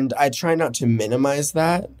 And I try not to minimize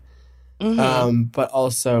that. But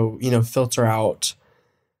also, filter out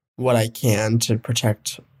what I can to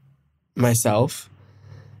protect myself.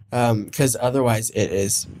 Because otherwise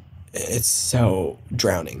it's so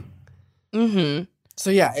drowning. So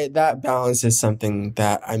yeah, that balance is something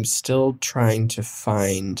that I'm still trying to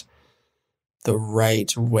find the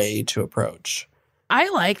right way to approach. I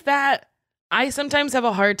like that. I sometimes have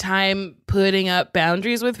a hard time putting up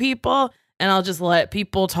boundaries with people, and I'll just let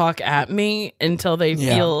people talk at me until they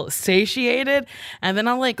feel satiated. And then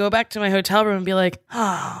I'll like go back to my hotel room and be like,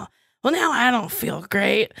 oh, well, now I don't feel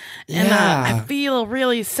great. And I feel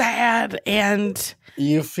really sad. And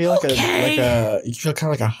you feel you feel kind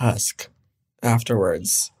of like a husk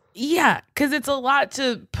afterwards. Yeah, because it's a lot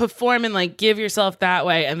to perform and like give yourself that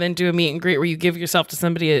way and then do a meet and greet where you give yourself to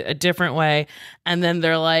somebody a different way. And then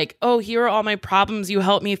they're like, oh, here are all my problems. You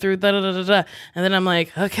helped me through da da da da da. And then I'm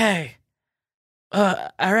like, okay, all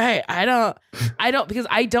right. I don't, because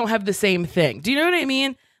I don't have the same thing. Do you know what I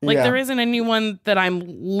mean? Like there isn't anyone that I'm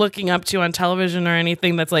looking up to on television or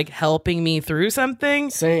anything that's like helping me through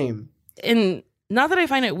something. Same. And not that I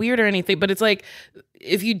find it weird or anything, but it's like,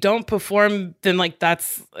 if you don't perform, then like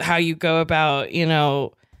that's how you go about, you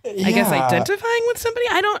know, I guess identifying with somebody.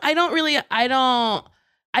 I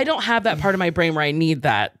don't have that part of my brain where I need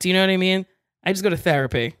that. Do you know what I mean? I just go to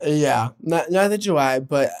therapy. Yeah, neither do I.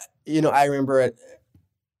 But you know, I remember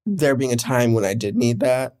there being a time when I did need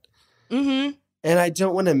that, and I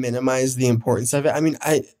don't want to minimize the importance of it. I mean,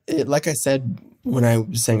 like I said when I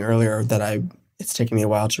was saying earlier that it's taken me a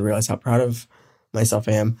while to realize how proud of myself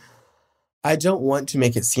I am. I don't want to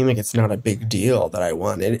make it seem like it's not a big deal that I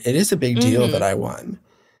won. It is a big deal that I won.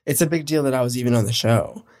 It's a big deal that I was even on the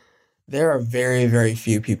show. There are very, very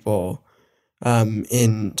few people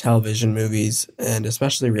in television, movies, and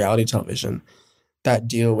especially reality television that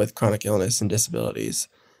deal with chronic illness and disabilities,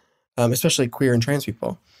 especially queer and trans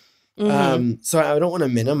people. So I don't want to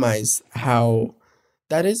minimize how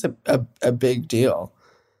that is a big deal.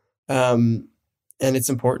 And it's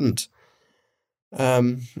important.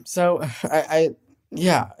 So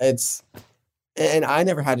it's, and I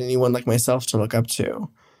never had anyone like myself to look up to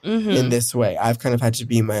in this way. I've kind of had to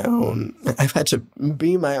be my own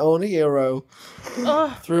hero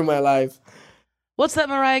through my life. What's that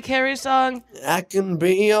Mariah Carey song? I can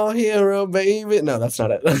be your hero, baby. No, that's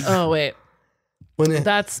not it. Oh, wait.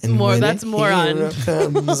 That's more on.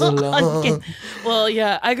 Well,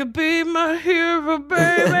 yeah, I could be my hero,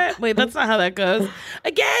 baby. Wait, that's not how that goes.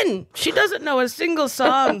 Again, she doesn't know a single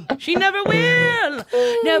song. She never will.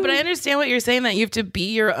 No, but I understand what you're saying, that you have to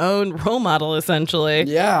be your own role model, essentially.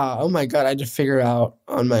 Yeah. Oh my God. I had to figure it out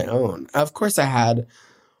on my own. Of course, I had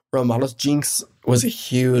role models. Jinx was a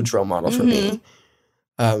huge role model for me.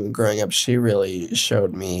 Growing up, she really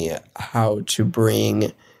showed me how to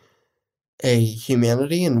bring a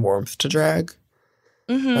humanity and warmth to drag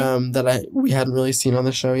that we hadn't really seen on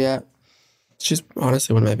the show yet. She's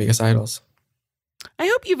honestly one of my biggest idols. I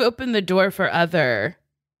hope you've opened the door for other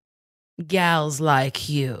gals like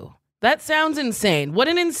you. That sounds insane. What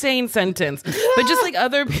an insane sentence. But just like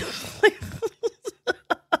other people,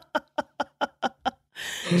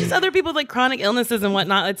 just other people with like chronic illnesses and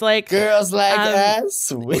whatnot. It's like girls like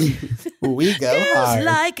us. We go girls hard.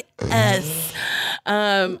 Like us.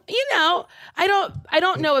 You know, I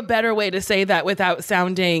don't know a better way to say that without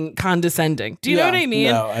sounding condescending. Do you know what I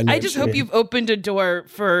mean? No, I just hope you've opened a door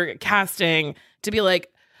for casting to be like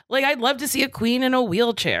I'd love to see a queen in a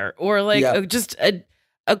wheelchair, or like just a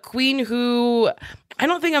queen who, I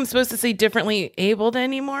don't think I'm supposed to say differently abled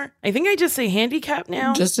anymore. I think I just say handicapped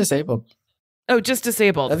now. Just disabled. Oh, just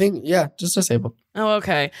disabled. I think, just disabled. Oh,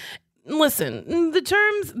 okay. Listen, the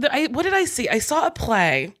terms, what did I see? I saw a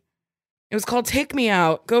play. It was called Take Me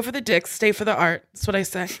Out, Go for the Dicks, Stay for the Art. That's what I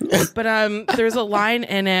say. But there's a line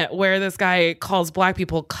in it where this guy calls black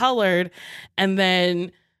people colored, and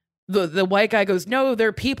then the white guy goes, no,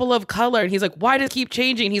 they're people of color. And he's like, why does it keep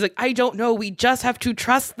changing? And he's like, I don't know. We just have to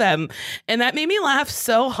trust them. And that made me laugh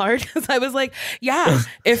so hard, because I was like, yeah,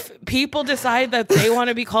 if people decide that they want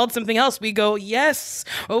to be called something else, we go, yes,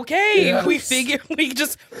 okay.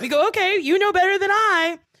 Yes. We go, okay, you know better than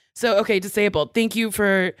I. So, okay, disabled. Thank you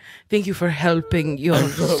for helping your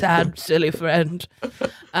sad, silly friend.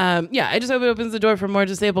 I just hope it opens the door for more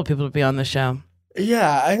disabled people to be on the show.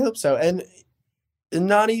 Yeah, I hope so. And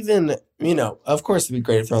not even, of course it'd be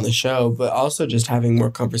great if they're on the show, but also just having more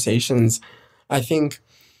conversations. I think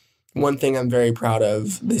one thing I'm very proud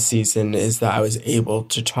of this season is that I was able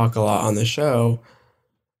to talk a lot on the show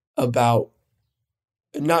about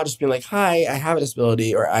not just being like, hi, I have a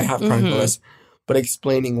disability, or I have chronic illness, but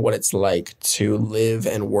explaining what it's like to live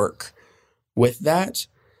and work with that.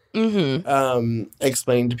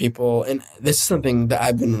 Explaining to people, and this is something that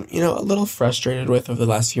I've been, a little frustrated with over the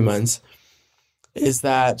last few months, is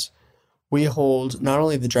that we hold not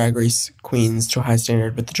only the Drag Race queens to a high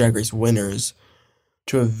standard, but the Drag Race winners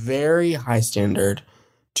to a very high standard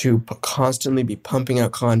to constantly be pumping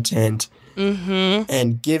out content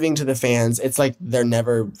and giving to the fans. It's like they're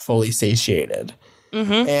never fully satiated.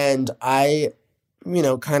 And I,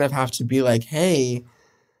 kind of have to be like, hey,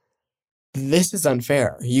 this is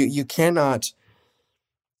unfair. You cannot,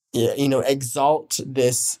 exalt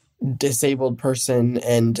this disabled person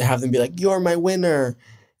and have them be like, you're my winner,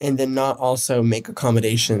 and then not also make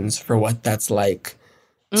accommodations for what that's like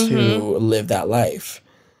to live that life.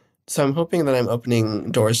 So I'm hoping that I'm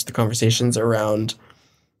opening doors to the conversations around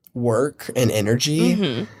work and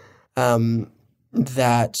energy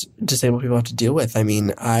that disabled people have to deal with. I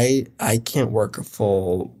mean, I can't work a full-time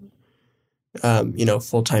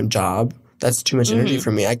job. That's too much energy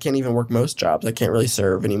for me. I can't even work most jobs. I can't really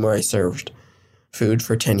serve anymore. I served food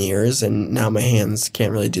for 10 years and now my hands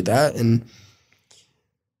can't really do that. And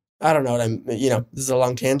I don't know what this is a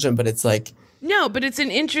long tangent, but it's like. No, but it's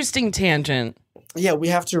an interesting tangent. Yeah, we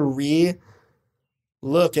have to re-look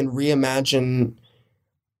and reimagine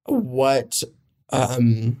what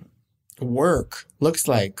work looks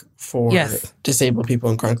like for disabled people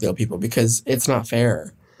and chronically ill people, because it's not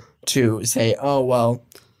fair to say, oh, well,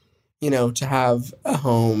 to have a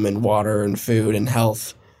home and water and food and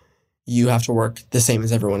health, you have to work the same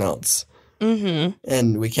as everyone else.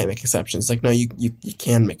 And we can't make exceptions. Like, no, you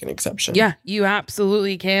can make an exception. Yeah, you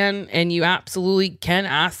absolutely can. And you absolutely can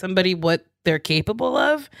ask somebody what they're capable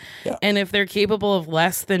of. Yeah. And if they're capable of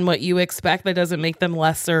less than what you expect, that doesn't make them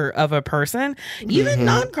lesser of a person. Even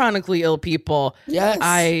non-chronically ill people. Yes,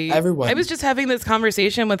 everyone. I was just having this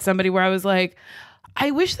conversation with somebody where I was like, I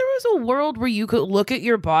wish there was a world where you could look at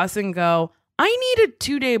your boss and go, I need a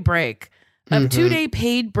 2-day break, a 2-day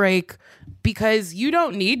paid break, because you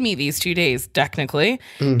don't need me these 2 days, technically.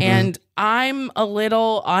 And I'm a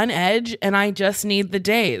little on edge and I just need the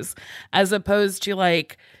days, as opposed to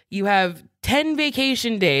like, you have 10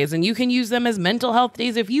 vacation days and you can use them as mental health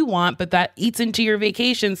days if you want, but that eats into your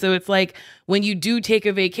vacation. So it's like when you do take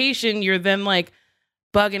a vacation, you're then like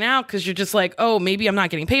bugging out because you're just like, oh, maybe I'm not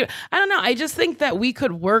getting paid. I don't know. I just think that we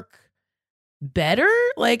could work better.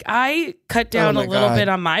 Like I cut down a little bit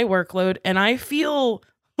on my workload and I feel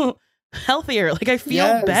healthier. Like I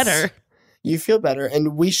feel better. You feel better,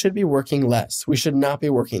 and we should be working less. We should not be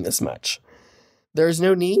working this much. There's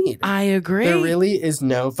no need. I agree. There really is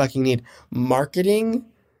no fucking need. Marketing?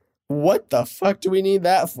 What the fuck do we need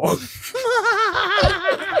that for?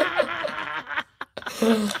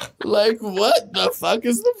 Like, what the fuck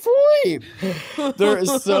is the point? There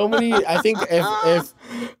is so many. I think if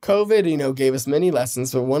COVID, gave us many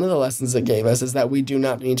lessons, but one of the lessons it gave us is that we do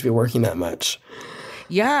not need to be working that much.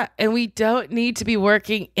 Yeah, and we don't need to be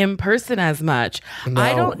working in person as much. No.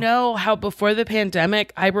 I don't know how before the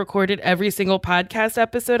pandemic, I recorded every single podcast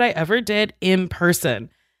episode I ever did in person,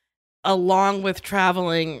 along with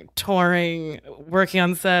traveling, touring, working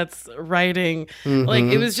on sets, writing. Like,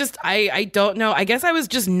 it was just, I don't know. I guess I was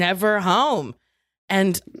just never home.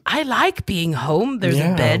 And I like being home. There's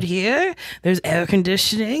a bed here. There's air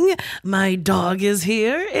conditioning. My dog is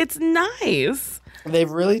here. It's nice.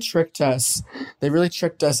 They've really tricked us. They really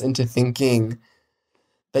tricked us into thinking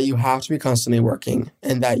that you have to be constantly working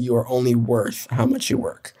and that you are only worth how much you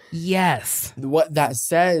work. Yes. What that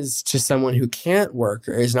says to someone who can't work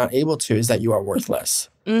or is not able to is that you are worthless.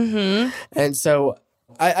 And so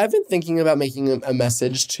I've been thinking about making a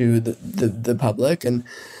message to the public,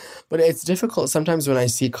 but it's difficult sometimes when I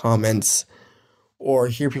see comments or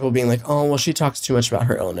hear people being like, oh, well, she talks too much about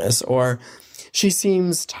her illness, or she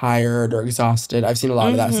seems tired or exhausted. I've seen a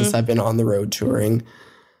lot of that since I've been on the road touring.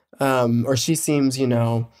 Or she seems,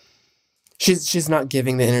 she's not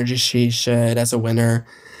giving the energy she should as a winner.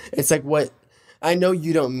 It's like, what? I know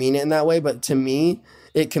you don't mean it in that way, but to me,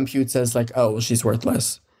 it computes as like, oh, well, she's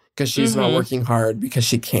worthless because she's not working hard because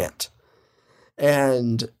she can't.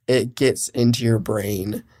 And it gets into your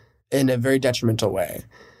brain in a very detrimental way.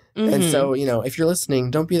 And so, if you're listening,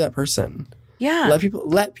 don't be that person. Yeah.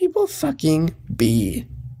 Let people fucking be.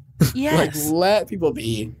 Yes. Like, let people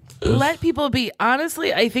be. Let people be.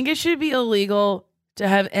 Honestly, I think it should be illegal to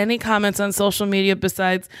have any comments on social media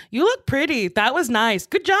besides, you look pretty. That was nice.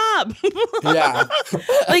 Good job. Yeah.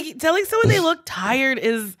 Like, telling someone they look tired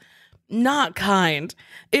is not kind.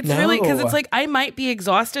 It's really, because it's like, I might be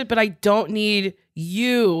exhausted, but I don't need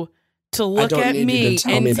you to look at me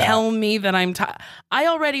and tell me that I'm tired. I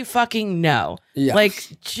already fucking know. Yeah.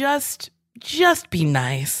 Like, just be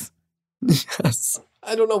nice. Yes.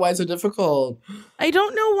 I don't know why it's so difficult. I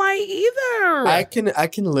don't know why either. I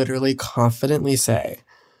can literally confidently say,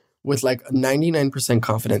 with like 99%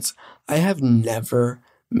 confidence, I have never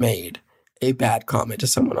made a bad comment to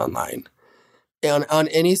someone online on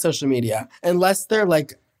any social media, unless they're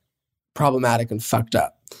like problematic and fucked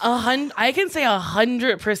up. I can say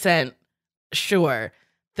 100% sure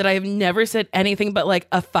that I have never said anything but like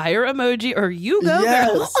a fire emoji or you go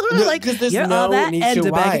girl. No, like there's you're no all that need and to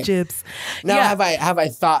a bag why. of chips. Now, Yeah. have I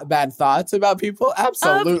thought bad thoughts about people?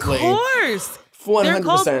 Absolutely. Of course. 100%. They're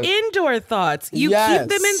called indoor thoughts. You keep them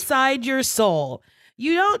Yes. inside your soul.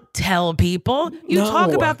 You don't tell people. You talk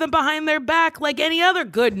No. about them behind their back like any other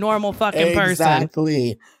good, normal fucking person.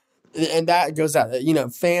 Exactly. And that goes out. You know,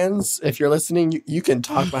 fans, if you're listening, you can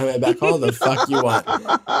talk behind my back all the fuck you want.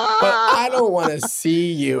 But I don't want to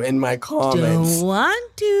see you in my comments. Don't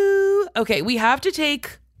want to. Okay, we have to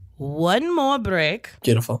take one more break.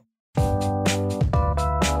 Beautiful.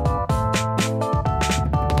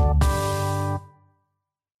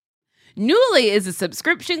 Nuuly is a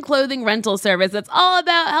subscription clothing rental service that's all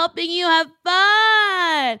about helping you have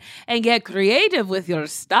fun and get creative with your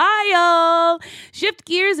style. Shift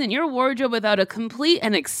gears in your wardrobe without a complete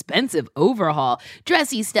and expensive overhaul.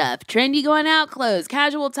 Dressy stuff, trendy going out clothes,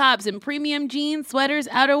 casual tops, and premium jeans, sweaters,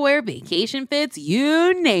 outerwear, vacation fits,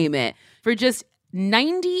 you name it. For just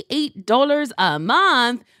 $98 a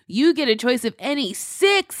month, you get a choice of any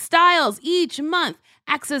 6 styles each month.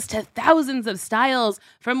 Access to thousands of styles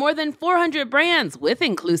from more than 400 brands with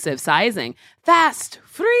inclusive sizing, fast,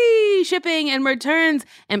 free shipping and returns,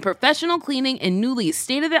 and professional cleaning in Nuuly's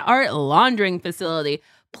state-of-the-art laundering facility,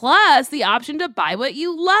 plus the option to buy what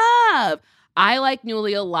you love. I like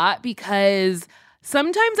Nuuly a lot because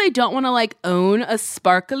sometimes I don't want to like own a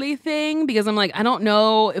sparkly thing because I'm like, I don't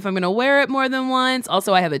know if I'm going to wear it more than once.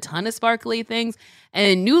 Also, I have a ton of sparkly things.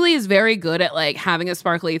 And Nuuly is very good at like having a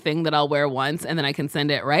sparkly thing that I'll wear once and then I can send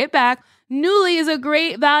it right back. Nuuly is a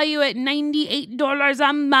great value at $98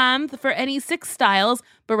 a month for any 6 styles.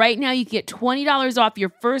 But right now you can get $20 off your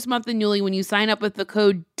first month of Nuuly when you sign up with the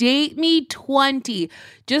code DATEME20.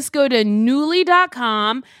 Just go to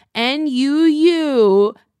Nuuly.com,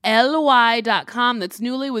 NUULY.com. That's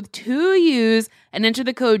Nuuly with 2 U's, and enter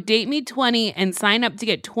the code DATEME20 and sign up to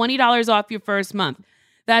get $20 off your first month.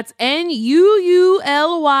 That's NUULY.com.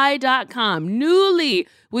 Nuuly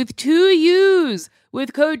with 2 U's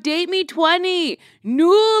with code DATEME20.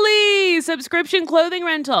 Nuuly subscription clothing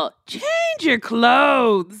rental. Change your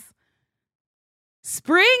clothes.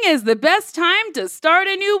 Spring is the best time to start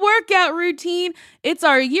a new workout routine. It's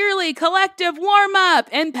our yearly collective warm-up,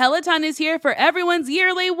 and Peloton is here for everyone's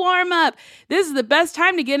yearly warm-up. This is the best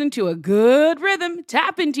time to get into a good rhythm,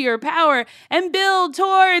 tap into your power, and build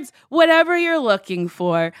towards whatever you're looking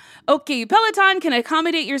for. Okay, Peloton can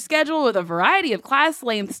accommodate your schedule with a variety of class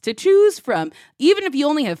lengths to choose from. Even if you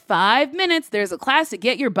only have 5 minutes, there's a class to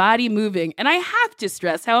get your body moving. And I have to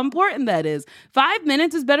stress how important that is. 5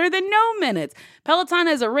 minutes is better than no minutes. Peloton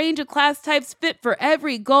has a range of class types fit for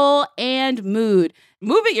every goal and mood.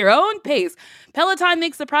 Move at your own pace. Peloton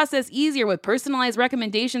makes the process easier with personalized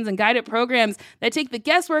recommendations and guided programs that take the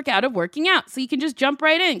guesswork out of working out, so you can just jump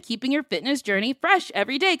right in, keeping your fitness journey fresh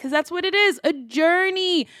every day, because that's what it is, a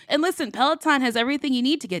journey. And listen, Peloton has everything you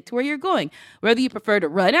need to get to where you're going. Whether you prefer to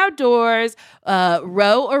run outdoors,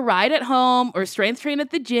 row or ride at home, or strength train at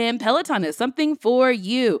the gym, Peloton is something for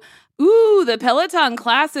you. Ooh, the Peloton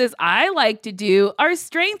classes I like to do are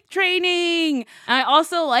strength training. I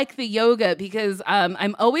also like the yoga because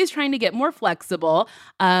I'm always trying to get more flexible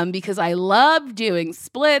because I love doing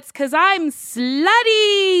splits because I'm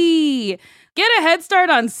slutty. Get a head start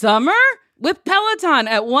on summer with Peloton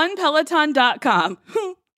at onepeloton.com.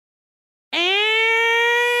 And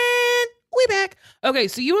we back. Okay,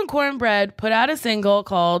 so you and Cornbread put out a single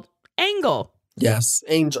called Angle. Yes.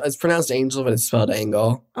 Angel. It's pronounced angel, but it's spelled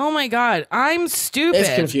angle. Oh my God, I'm stupid.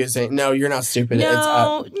 It's confusing. No, you're not stupid.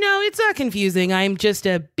 No, it's not confusing. I'm just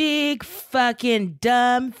a big fucking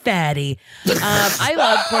dumb fatty. I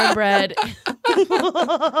love Cornbread.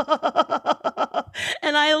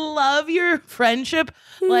 And I love your friendship.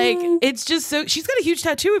 Like, it's just so, she's got a huge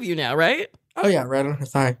tattoo of you now, right? Oh yeah, right on her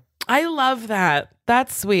thigh. I love that.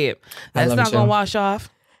 That's sweet. That's not going to wash off.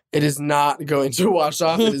 It is not going to wash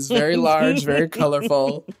off. It is very large, very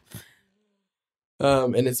colorful.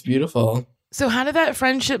 And it's beautiful. So how did that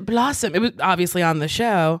friendship blossom? It was obviously on the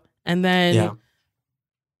show. And then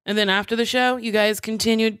after the show, you guys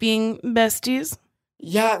continued being besties?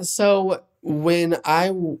 Yeah. So when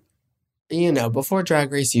before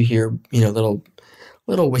Drag Race, you hear, little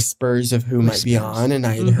whispers of who might be on. And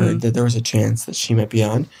I had heard that there was a chance that she might be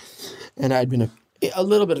on. And I'd been a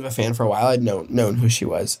little bit of a fan for a while. I'd known who she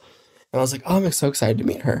was. And I was like, oh, I'm so excited to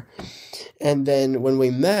meet her. And then when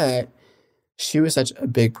we met, she was such a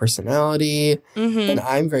big personality, and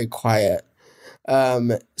I'm very quiet.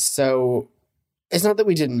 So it's not that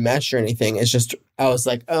we didn't mesh or anything. It's just, I was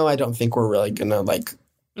like, oh, I don't think we're really gonna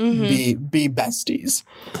be besties.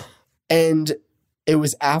 And it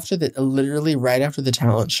was after literally right after the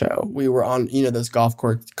talent show. We were on, those golf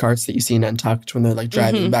carts that you see in Untucked when they're like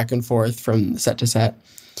driving back and forth from set to set.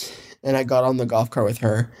 And I got on the golf cart with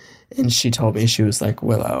her, and she told me, she was like,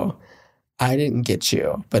 Willow, I didn't get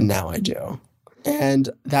you, but now I do. And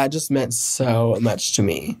that just meant so much to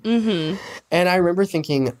me. And I remember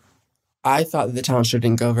thinking, I thought that the talent show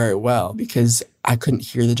didn't go very well because I couldn't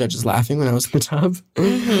hear the judges laughing when I was in the tub.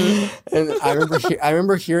 And I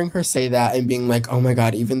remember hearing her say that and being like, oh my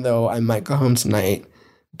God, even though I might go home tonight,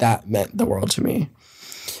 that meant the world to me.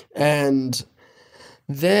 And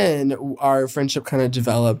then our friendship kind of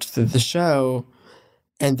developed through the show.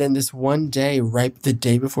 And then this one day, right the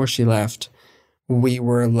day before she left, we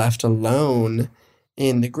were left alone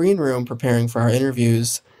in the green room preparing for our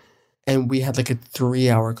interviews. And we had like a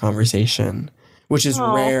 3-hour conversation, which is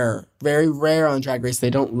rare, very rare on Drag Race. They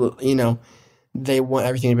don't, they want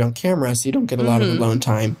everything to be on camera, so you don't get a lot of alone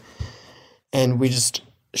time. And we just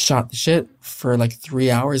shot the shit for like 3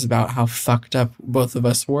 hours about how fucked up both of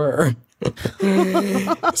us were.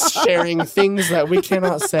 Sharing things that we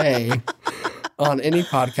cannot say on any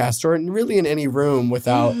podcast or really in any room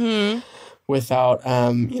without a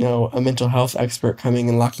mental health expert coming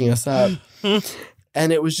and locking us up.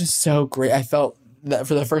 And it was just so great. I felt that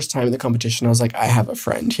for the first time in the competition, I was like, I have a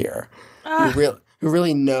friend here who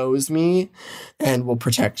really knows me and will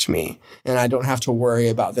protect me. And I don't have to worry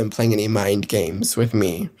about them playing any mind games with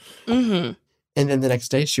me. And then the next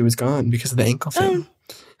day she was gone because of the ankle thing.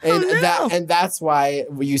 And that's why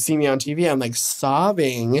when you see me on TV, I'm like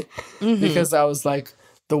sobbing because I was like,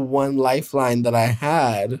 the one lifeline that I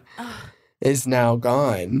had is now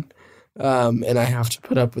gone. And I have to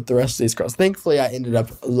put up with the rest of these girls. Thankfully, I ended up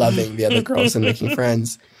loving the other girls and making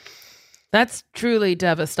friends. That's truly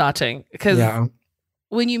devastating because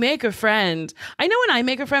when you make a friend, I know when I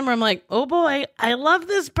make a friend where I'm like, oh boy, I love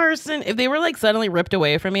this person. If they were like suddenly ripped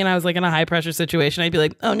away from me and I was like in a high pressure situation, I'd be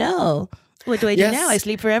like, oh no. What do I do now? I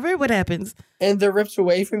sleep forever? What happens? And they're ripped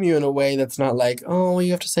away from you in a way that's not like, oh, you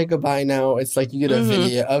have to say goodbye now. It's like you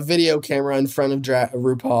get a video camera in front of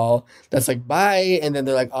RuPaul that's like, bye. And then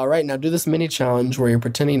they're like, all right, now do this mini challenge where you're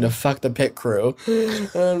pretending to fuck the pit crew.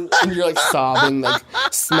 And you're like sobbing, like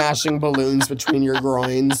smashing balloons between your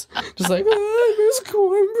groins. Just like, I miss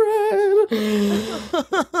cornbread.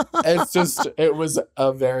 It was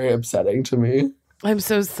very upsetting to me. I'm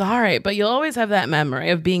so sorry, but you'll always have that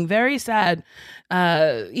memory of being very sad,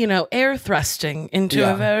 air thrusting into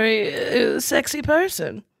a very sexy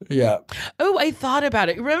person. Yeah. Oh, I thought about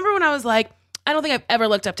it. Remember when I was like, I don't think I've ever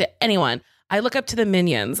looked up to anyone. I look up to the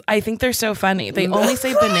Minions. I think they're so funny. They only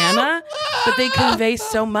say banana, but they convey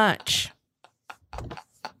so much.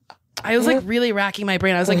 I was like really racking my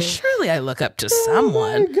brain. I was like, surely I look up to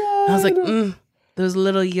someone. Oh I was like, those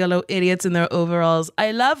little yellow idiots in their overalls.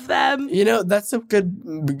 I love them. That's a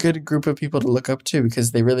good group of people to look up to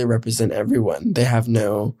because they really represent everyone. They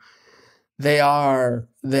are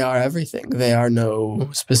everything. They are no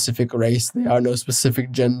specific race. They are no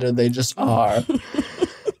specific gender. They just are.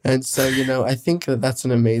 And so, I think that's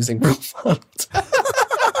an amazing profile.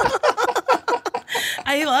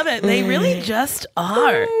 I love it. They really just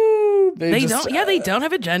are. They don't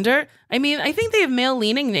have a gender. I mean, I think they have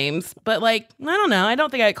male-leaning names, but I don't know. I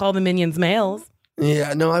don't think I'd call the Minions males.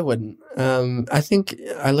 Yeah, no, I wouldn't. I think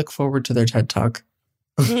I look forward to their TED Talk.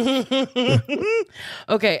 Okay,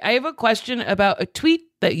 I have a question about a tweet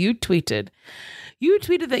that you tweeted. You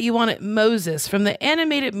tweeted that you wanted Moses from the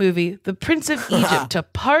animated movie The Prince of Egypt to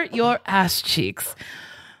part your ass cheeks.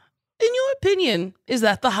 In your opinion, is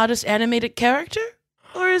that the hottest animated character?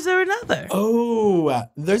 Or is there another? Oh,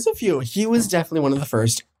 there's a few. He was definitely one of the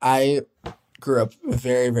first. I grew up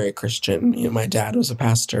very, very Christian. My dad was a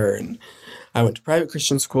pastor and I went to private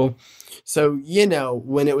Christian school. So,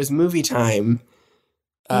 when it was movie time,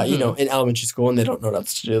 in elementary school and they don't know what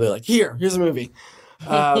else to do, they're like, here's a movie.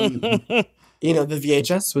 The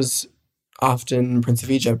VHS was often Prince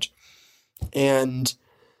of Egypt. And,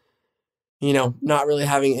 not really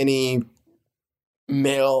having any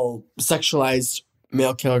sexualized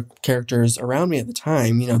male characters around me at the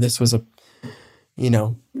time. This was a,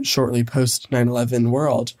 shortly post 9/11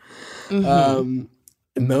 world.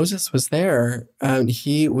 Moses was there and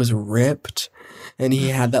he was ripped and he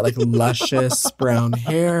had that luscious brown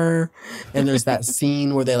hair. And there's that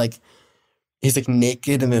scene where he's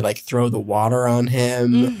naked and they throw the water on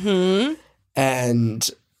him. And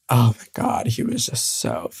oh my God, he was just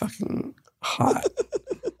so fucking hot.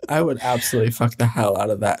 I would absolutely fuck the hell out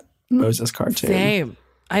of that Moses cartoon. Same.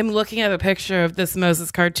 I'm looking at a picture of this Moses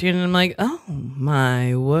cartoon and I'm like, oh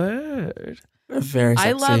my word. dude. Very sexy.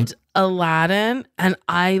 I loved Aladdin and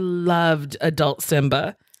I loved Adult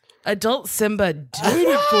Simba. Adult Simba did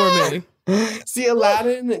it for me. See,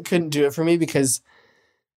 Aladdin couldn't do it for me because,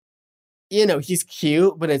 you know, he's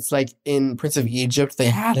cute, but it's like in Prince of Egypt, they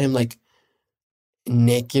had him like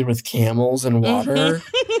naked with camels and water.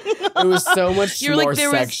 It was so much You're more like,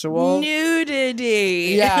 there sexual. was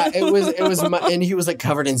nudity. Yeah, it was, and he was like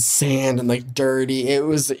covered in sand and like dirty. It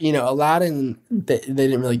was, you know, Aladdin. They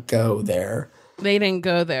didn't really go there. They didn't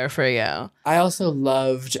go there for you. I also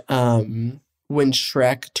loved when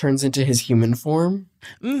Shrek turns into his human form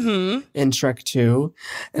in Shrek 2,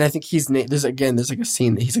 and I think he's there's like a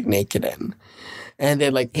scene that he's like naked in, and they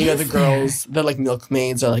like, you know, the girls, the like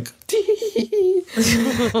milkmaids are like.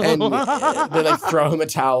 And they like throw him a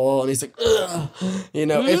towel and he's like, ugh. You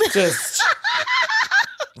know, it's just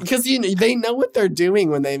because, you know, they know what they're doing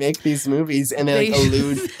when they make these movies, and they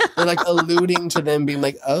like alluding to them being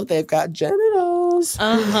like, oh, they've got genitals.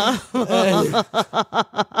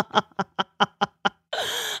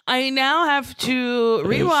 I now have to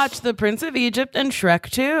rewatch The Prince of Egypt and Shrek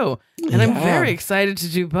 2, and I'm very excited to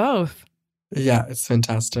do both. Yeah, it's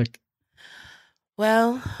fantastic.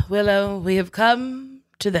 Well, Willow, we have come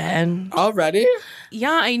to the end. Already?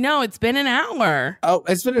 Yeah, I know. It's been an hour. Oh,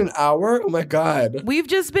 it's been an hour? Oh my God. We've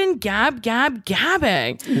just been gabbing.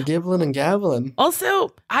 Gibbling and gabbling.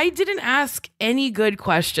 Also, I didn't ask any good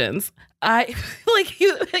questions. I like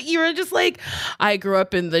you were just like, I grew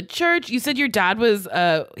up in the church. You said your dad was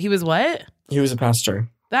he was what? He was a pastor.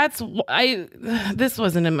 This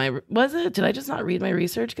wasn't in my, was it? Did I just not read my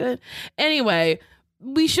research good? Anyway,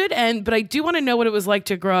 we should end, but I do want to know what it was like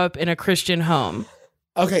to grow up in a Christian home.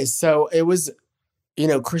 Okay, so it was, you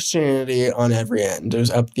know, Christianity on every end. It was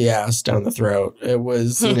up the ass, down the throat. It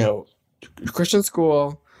was, you know, Christian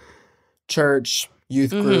school, church, youth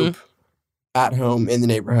group, at home, in the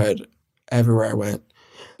neighborhood, everywhere I went.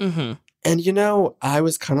 And, you know, I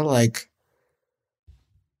was kind of like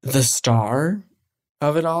the star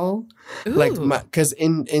of it all. Ooh. Like, because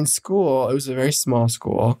in school, it was a very small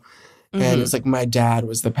school. And it's like my dad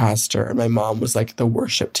was the pastor and my mom was like the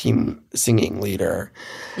worship team singing leader.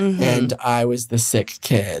 And I was the sick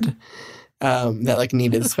kid that like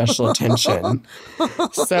needed special attention.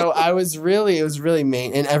 So it was really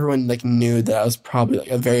main, and everyone like knew that I was probably like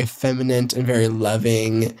a very feminine and very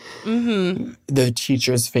loving, the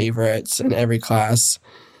teacher's favorites in every class.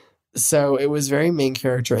 So it was very main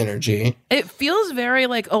character energy. It feels very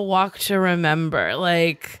like A Walk to Remember.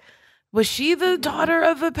 Like, was she the daughter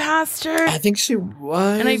of a pastor? I think she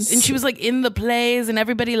was. And she was like in the plays and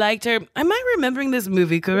everybody liked her. Am I remembering this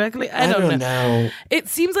movie correctly? I don't know. It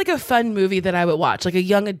seems like a fun movie that I would watch, like a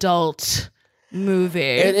young adult movie.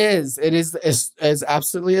 It is. It's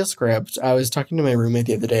absolutely a script. I was talking to my roommate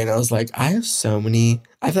the other day and I was like, I feel like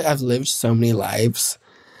I've lived so many lives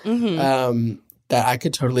that I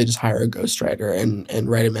could totally just hire a ghostwriter and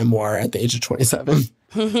write a memoir at the age of 27.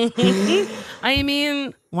 I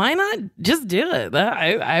mean, why not just do it?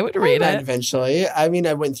 I would read it eventually. I mean,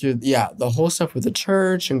 I went through the whole stuff with the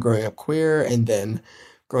church and growing up queer, and then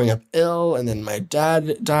growing up ill, and then my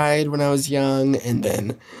dad died when I was young, and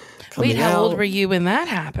then coming out. Wait, how old were you when that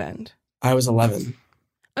happened? I was 11.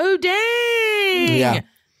 Oh, dang! Yeah,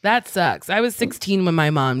 that sucks. I was 16 when my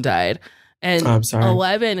mom died, and I'm sorry.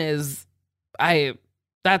 11 is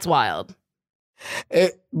that's wild.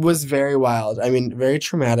 It was very wild. I mean, very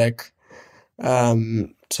traumatic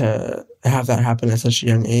to have that happen at such a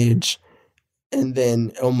young age. And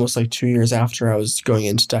then almost like 2 years after, I was going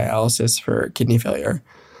into dialysis for kidney failure.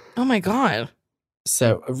 Oh my God.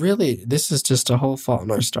 So really, this is just a whole Fault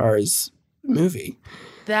in Our Stars movie.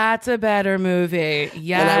 That's a better movie.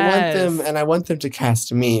 Yes. And I want them to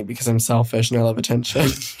cast me because I'm selfish and I love attention.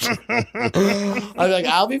 I'm like,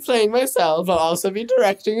 I'll be playing myself. I'll also be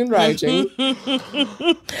directing and writing.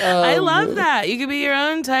 I love that. You could be your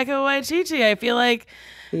own Taika Waititi. I feel like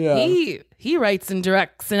he writes and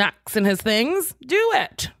directs and acts in his things. Do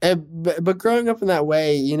it. But growing up in that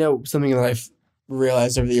way, you know, something that I've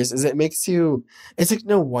realized over the years is it's like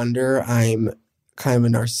no wonder I'm kind of a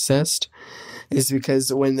narcissist. Is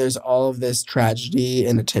because when there's all of this tragedy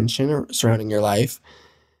and attention surrounding your life,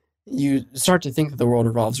 you start to think that the world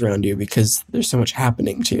revolves around you because there's so much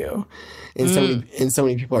happening to you. And so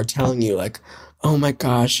many people are telling you like, oh my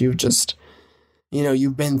gosh, you've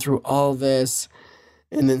been through all this.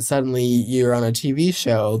 And then suddenly you're on a TV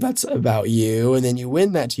show that's about you, and then you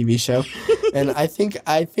win that TV show. And I think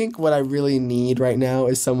what I really need right now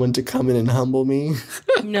is someone to come in and humble me.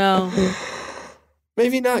 No.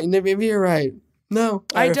 Maybe not. Maybe you're right. No,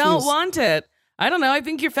 I don't want it. I don't know. I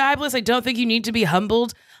think you're fabulous. I don't think you need to be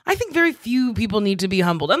humbled. I think very few people need to be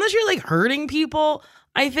humbled unless you're like hurting people.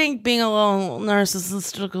 I think being a little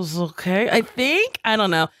narcissistic is okay. I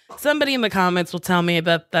don't know. Somebody in the comments will tell me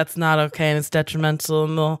that that's not okay and it's detrimental,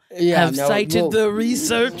 and they'll have cited the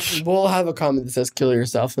research. We'll have a comment that says "kill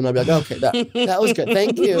yourself," and I'll be like, "Okay, that was good.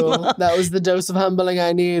 Thank you. That was the dose of humbling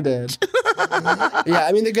I needed." Yeah,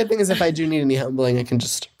 I mean, the good thing is if I do need any humbling, I can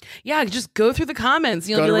just go through the comments.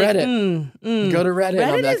 You'll go be to like, Reddit. Go to Reddit. And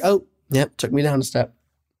I'll be like, "Oh, yep, took me down a step."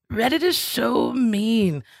 Reddit is so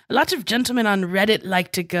mean. Lots of gentlemen on Reddit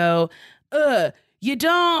like to go,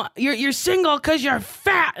 you're single because you're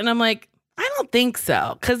fat. And I'm like, I don't think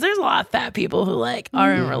so. Because there's a lot of fat people who like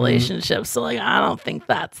are in relationships. So like, I don't think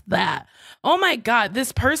that's that. Oh my God,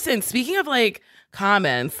 this person, speaking of like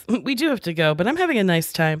comments, we do have to go, but I'm having a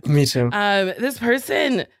nice time. Me too. This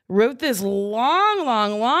person wrote this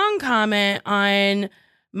long comment on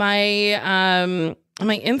my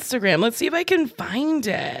Instagram. Let's see if I can find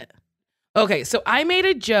it. Okay, so I made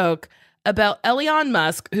a joke about Elon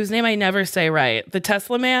Musk, whose name I never say right, the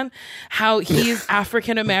Tesla man, how he's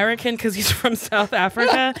African American because he's from South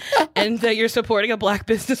Africa, and that you're supporting a black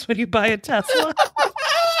business when you buy a Tesla.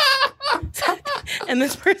 And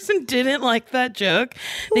this person didn't like that joke.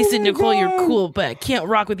 They said, Nicole, you're cool, but I can't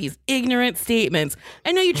rock with these ignorant statements.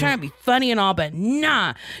 I know you're trying to be funny and all, but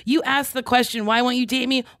nah. You asked the question, why won't you date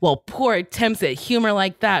me? Well, poor attempts at humor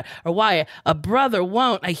like that. Or why a brother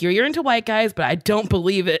won't. I hear you're into white guys, but I don't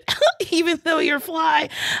believe it. Even though you're fly.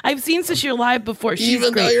 I've seen Sasheer live before. She's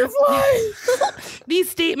Even great. though you're fly. These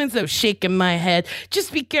statements have shaken my head.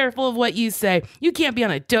 Just be careful of what you say. You can't be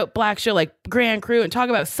on a dope black show like Grand Crew and talk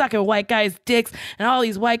about sucking white guys' dicks and all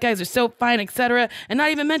these white guys are so fine, etc. And not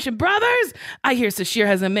even mention brothers. I hear Sasheer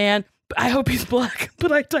has a man. I hope he's black,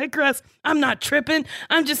 but I digress. I'm not tripping.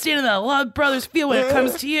 I'm just saying that a lot of brothers feel when it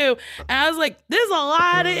comes to you. And I was like, there's a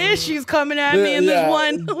lot of issues coming at me in this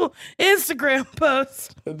one Instagram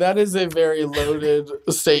post. That is a very loaded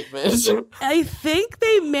statement. I think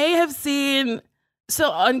they may have seen... So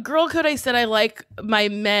on Girl Code, I said I like my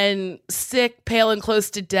men sick, pale, and close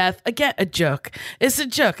to death. Again, a joke. It's a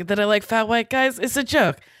joke. That I like fat white guys. It's a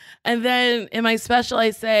joke. And then in my special,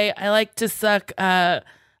 I say I like to suck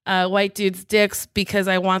white dudes' dicks because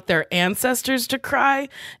I want their ancestors to cry.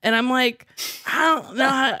 And I'm like, I don't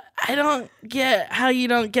know. I don't get how you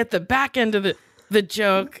don't get the back end of the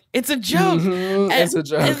joke. It's a joke. Mm-hmm, it's a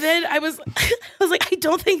joke. And then I was like, I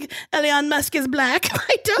don't think Elon Musk is black.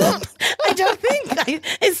 I don't think.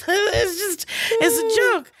 It's a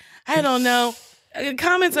joke. I don't know.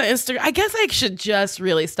 Comments on Instagram. I guess I should just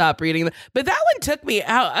really stop reading them. But that one took me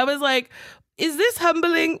out. I was like, is this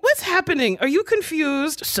humbling? What's happening? Are you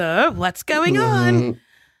confused, sir? What's going on?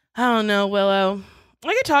 I don't know, Willow.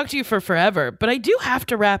 I could talk to you for forever, but I do have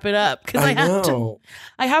to wrap it up because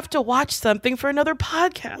I have to watch something for another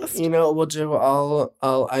podcast. You know what we'll do?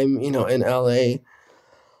 I'm in LA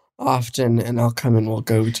often, and I'll come and we'll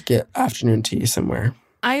go to get afternoon tea somewhere.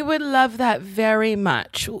 I would love that very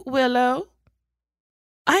much, Willow.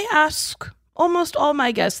 I ask almost all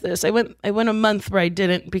my guests this. I went a month where I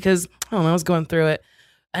didn't because I don't know, I was going through it,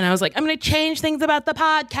 and I was like, I'm going to change things about the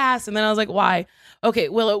podcast, and then I was like, why? Okay,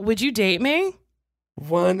 Willow, would you date me?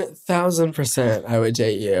 1000% I would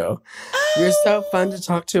date you. You're so fun to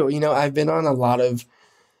talk to. You know, I've been on a lot of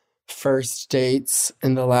first dates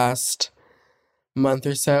in the last month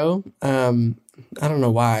or so. I don't know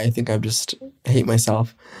why. I think I just hate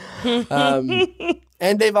myself. And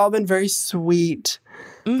they've all been very sweet,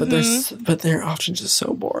 but they're often just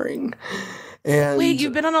so boring. And wait,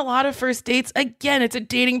 you've been on a lot of first dates? Again, it's a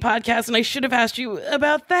dating podcast, and I should have asked you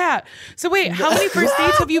about that. So wait, how many first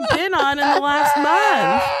dates have you been on in the last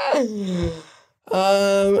month?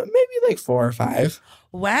 Maybe like 4 or 5.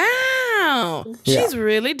 Wow. Yeah. She's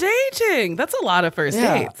really dating. That's a lot of first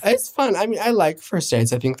dates. It's fun. I mean, I like first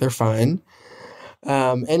dates. I think they're fun.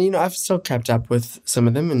 And, you know, I've still kept up with some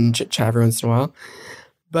of them and chit-chat every once in a while.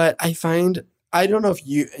 But I find, I don't know if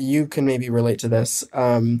you can maybe relate to this,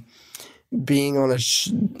 being on a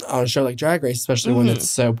show like Drag Race, especially one that's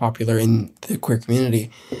so popular in the queer community,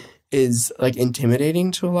 is like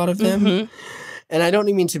intimidating to a lot of them. And I don't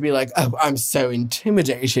mean to be like, oh, I'm so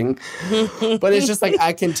intimidating, but it's just like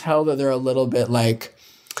I can tell that they're a little bit like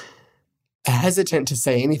hesitant to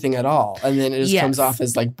say anything at all, and then it just comes off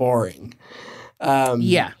as like boring. And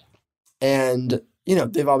you know,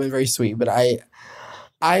 they've all been very sweet, but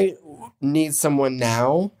I need someone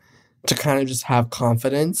now to kind of just have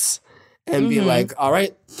confidence and be like, all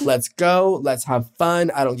right, let's go. Let's have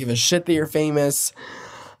fun. I don't give a shit that you're famous.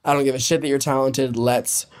 I don't give a shit that you're talented.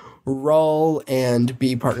 Let's roll and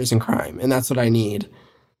be partners in crime. And that's what I need.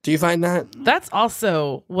 Do you find that? That's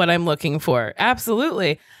also what I'm looking for.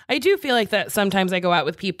 Absolutely. I do feel like that sometimes I go out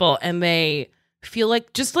with people and they feel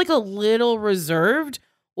like just like a little reserved,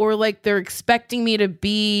 or like they're expecting me to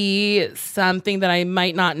be something that I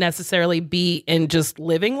might not necessarily be in just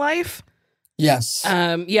living life. Yes.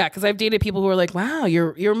 Yeah, because I've dated people who are like, wow,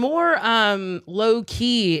 you're more low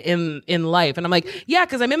key in life. And I'm like, yeah,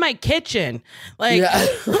 because I'm in my kitchen. Like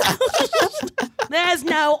there's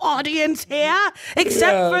no audience here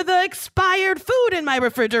except for the expired food in my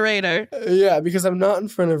refrigerator. Yeah, because I'm not in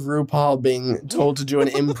front of RuPaul being told to do an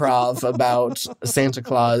improv about Santa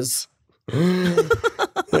Claus.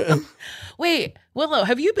 Wait, Willow,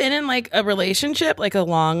 have you been in like a relationship, like a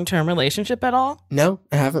long-term relationship at all? No,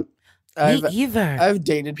 I haven't. Me either. I've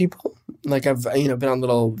dated people. Like I've been on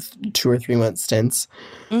little 2 or 3 month stints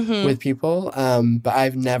with people. But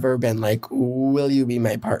I've never been like, will you be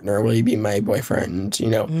my partner? Will you be my boyfriend?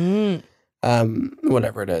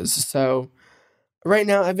 Whatever it is. So right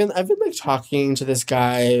now I've been like talking to this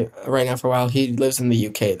guy right now for a while. He lives in the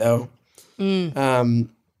UK though.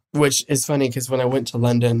 Which is funny because when I went to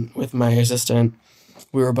London with my assistant,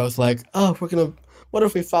 we were both like, oh, what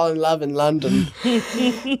if we fall in love in London?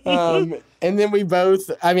 And then we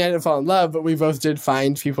both, I mean, I didn't fall in love, but we both did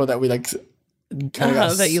find people that we like kind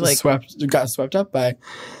of got swept up by.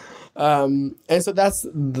 And so that's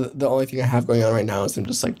the only thing I have going on right now is I'm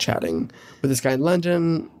just like chatting with this guy in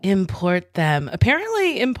London. Import them.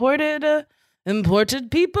 Apparently imported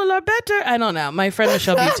people are better. I don't know. My friend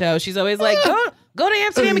Michelle Buteau, she's always like, go to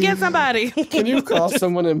Amsterdam and get somebody. Can you call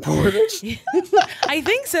someone imported? I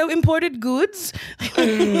think so. Imported goods.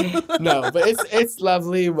 No, but it's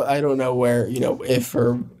lovely. I don't know where, if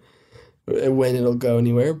or when it'll go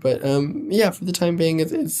anywhere. But yeah, for the time being,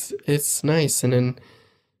 it's nice. And then,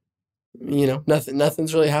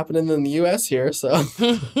 nothing's really happening in the U.S. here. So.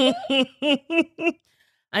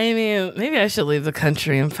 I mean, maybe I should leave the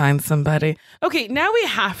country and find somebody. Okay, now we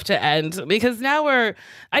have to end because now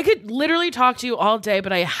I could literally talk to you all day,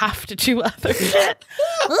 but I have to do other shit.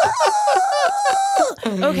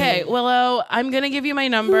 Okay, Willow, I'm going to give you my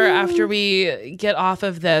number after we get off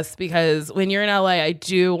of this because when you're in LA, I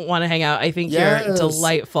do want to hang out. I think you're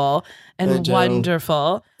delightful and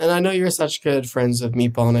wonderful. And I know you're such good friends with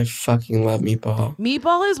Meatball, and I fucking love Meatball.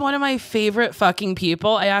 Meatball is one of my favorite fucking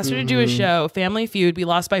people. I asked her to do a show, Family Feud. We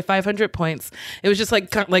lost by 500 points. It was just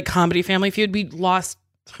like comedy Family Feud. We lost.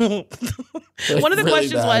 One of the really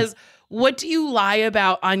questions was, what do you lie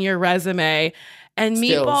about on your resume? And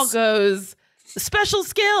skills. Meatball goes, special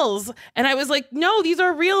skills. And I was like, no, these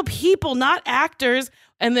are real people, not actors.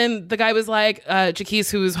 And then the guy was like,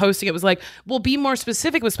 Jaquise, who was hosting it, was like, well, be more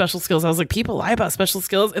specific with special skills. I was like, people lie about special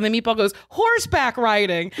skills. And then Meatball goes, horseback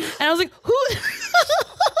riding. And I was like, who?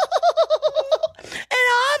 And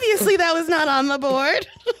obviously that was not on the board.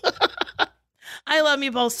 I love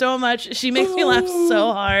Meatball so much. She makes me laugh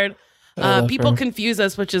so hard. People confuse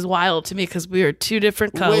us, which is wild to me because we are two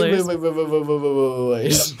different colors. Wait.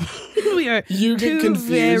 We are you get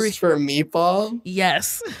confused for Meatball?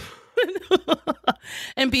 Yes.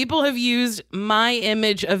 And people have used my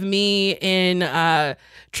image of me in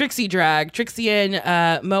Trixie drag. Trixie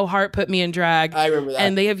and Mo Hart put me in drag. I remember that.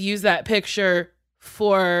 And they have used that picture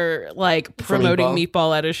for like promoting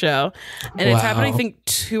Meatball at a show. And it's happened, I think,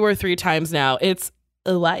 2 or 3 times now. It's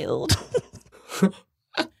wild.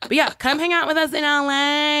 But yeah, come hang out with us in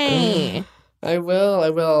LA. I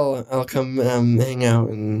will. I'll come hang out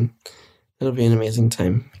and it'll be an amazing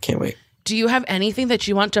time. I can't wait. Do you have anything that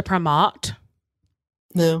you want to promote?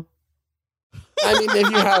 No. I mean,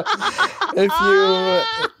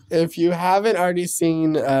 if you haven't already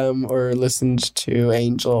seen or listened to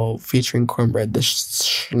Angel featuring Cornbread the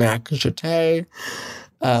Snack Jeté,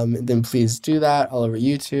 then please do that all over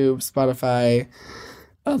YouTube, Spotify,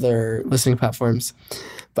 other listening platforms.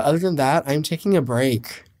 But other than that, I'm taking a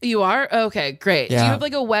break. You are? Okay, great. Yeah. Do you have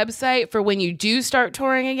like a website for when you do start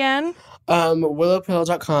touring again?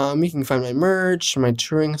 Willowpill.com. You can find my merch, my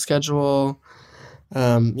touring schedule.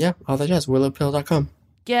 Yeah, all that jazz. Willowpill.com.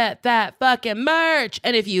 Get that fucking merch.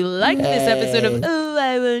 And if you like this episode of Oh,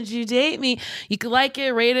 Why Won't You Date Me, you can like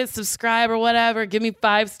it, rate it, subscribe or whatever. Give me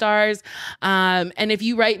 5 stars. And if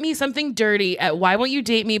you write me something dirty at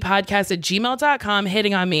whywon'tyoudate.me@gmail.com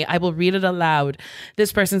hitting on me, I will read it aloud.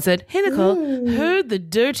 This person said, hey, Nicole, heard the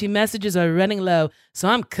dirty messages are running low, so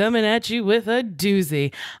I'm coming at you with a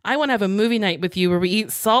doozy. I want to have a movie night with you where we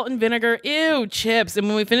eat salt and vinegar, chips. And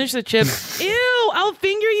when we finish the chips, I'll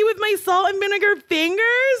finger you with my salt and vinegar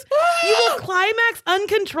fingers. You will climax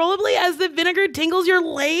uncontrollably as the vinegar tingles your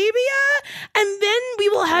labia. And then we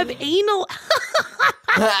will have anal.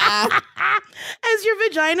 As your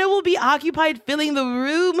vagina will be occupied filling the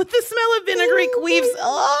room with the smell of vinegary queefs.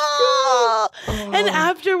 Oh. And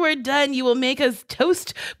after we're done, you will make us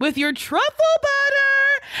toast with your truffle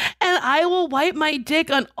butter. And I will wipe my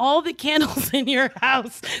dick on all the candles in your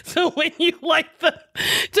house. So when you light them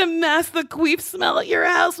to mask the queef smell, your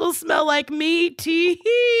house will smell like me.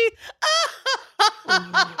 Tee-hee.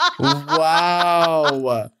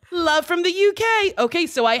 Wow. Love from the UK. Okay,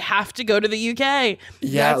 so I have to go to the UK.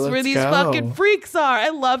 Yeah, that's where let's these go. fucking freaks are. I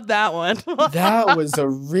love that one. That was a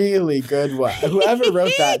really good one. Whoever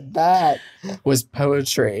wrote that was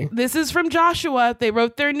poetry. This is from Joshua. They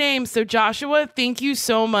wrote their name. So Joshua, thank you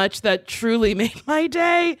so much. That truly made my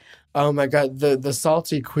day. Oh my God, the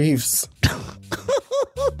salty queefs.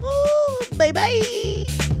 Bye-bye.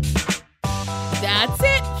 That's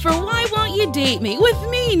it for Why Won't You Date Me with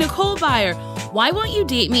me, Nicole Byer. Why Won't You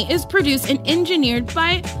Date Me is produced and engineered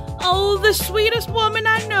by, the sweetest woman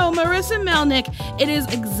I know, Marissa Melnick. It is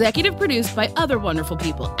executive produced by other wonderful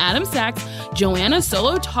people, Adam Sachs, Joanna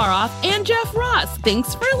Solotaroff, and Jeff Ross.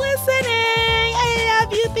 Thanks for listening. I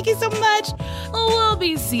love you. Thank you so much. We'll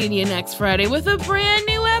be seeing you next Friday with a brand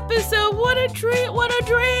new episode. What a treat. What a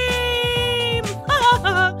dream.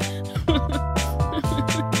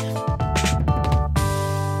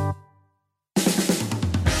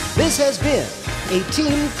 This has been a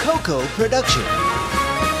Team Coco production.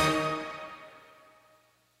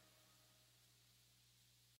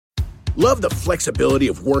 Love the flexibility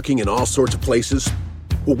of working in all sorts of places?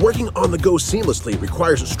 Well, working on the go seamlessly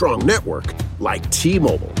requires a strong network like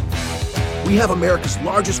T-Mobile. We have America's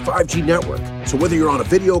largest 5G network, so whether you're on a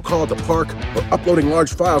video call at the park or uploading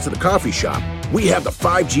large files at a coffee shop, we have the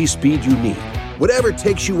 5G speed you need. Whatever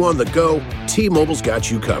takes you on the go, T-Mobile's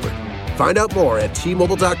got you covered. Find out more at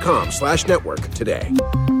T-Mobile.com/network today.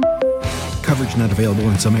 Coverage not available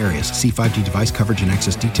in some areas. See 5G device coverage and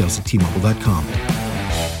access details at T-Mobile.com.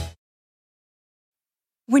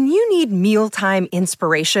 When you need mealtime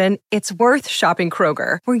inspiration, it's worth shopping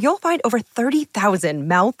Kroger, where you'll find over 30,000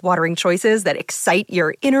 mouth-watering choices that excite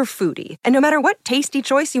your inner foodie. And no matter what tasty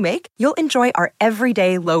choice you make, you'll enjoy our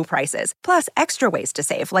everyday low prices, plus extra ways to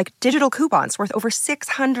save, like digital coupons worth over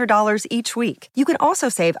 $600 each week. You can also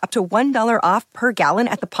save up to $1 off per gallon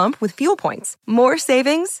at the pump with fuel points. More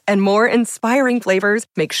savings and more inspiring flavors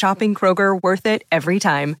make shopping Kroger worth it every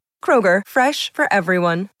time. Kroger, fresh for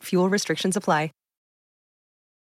everyone. Fuel restrictions apply.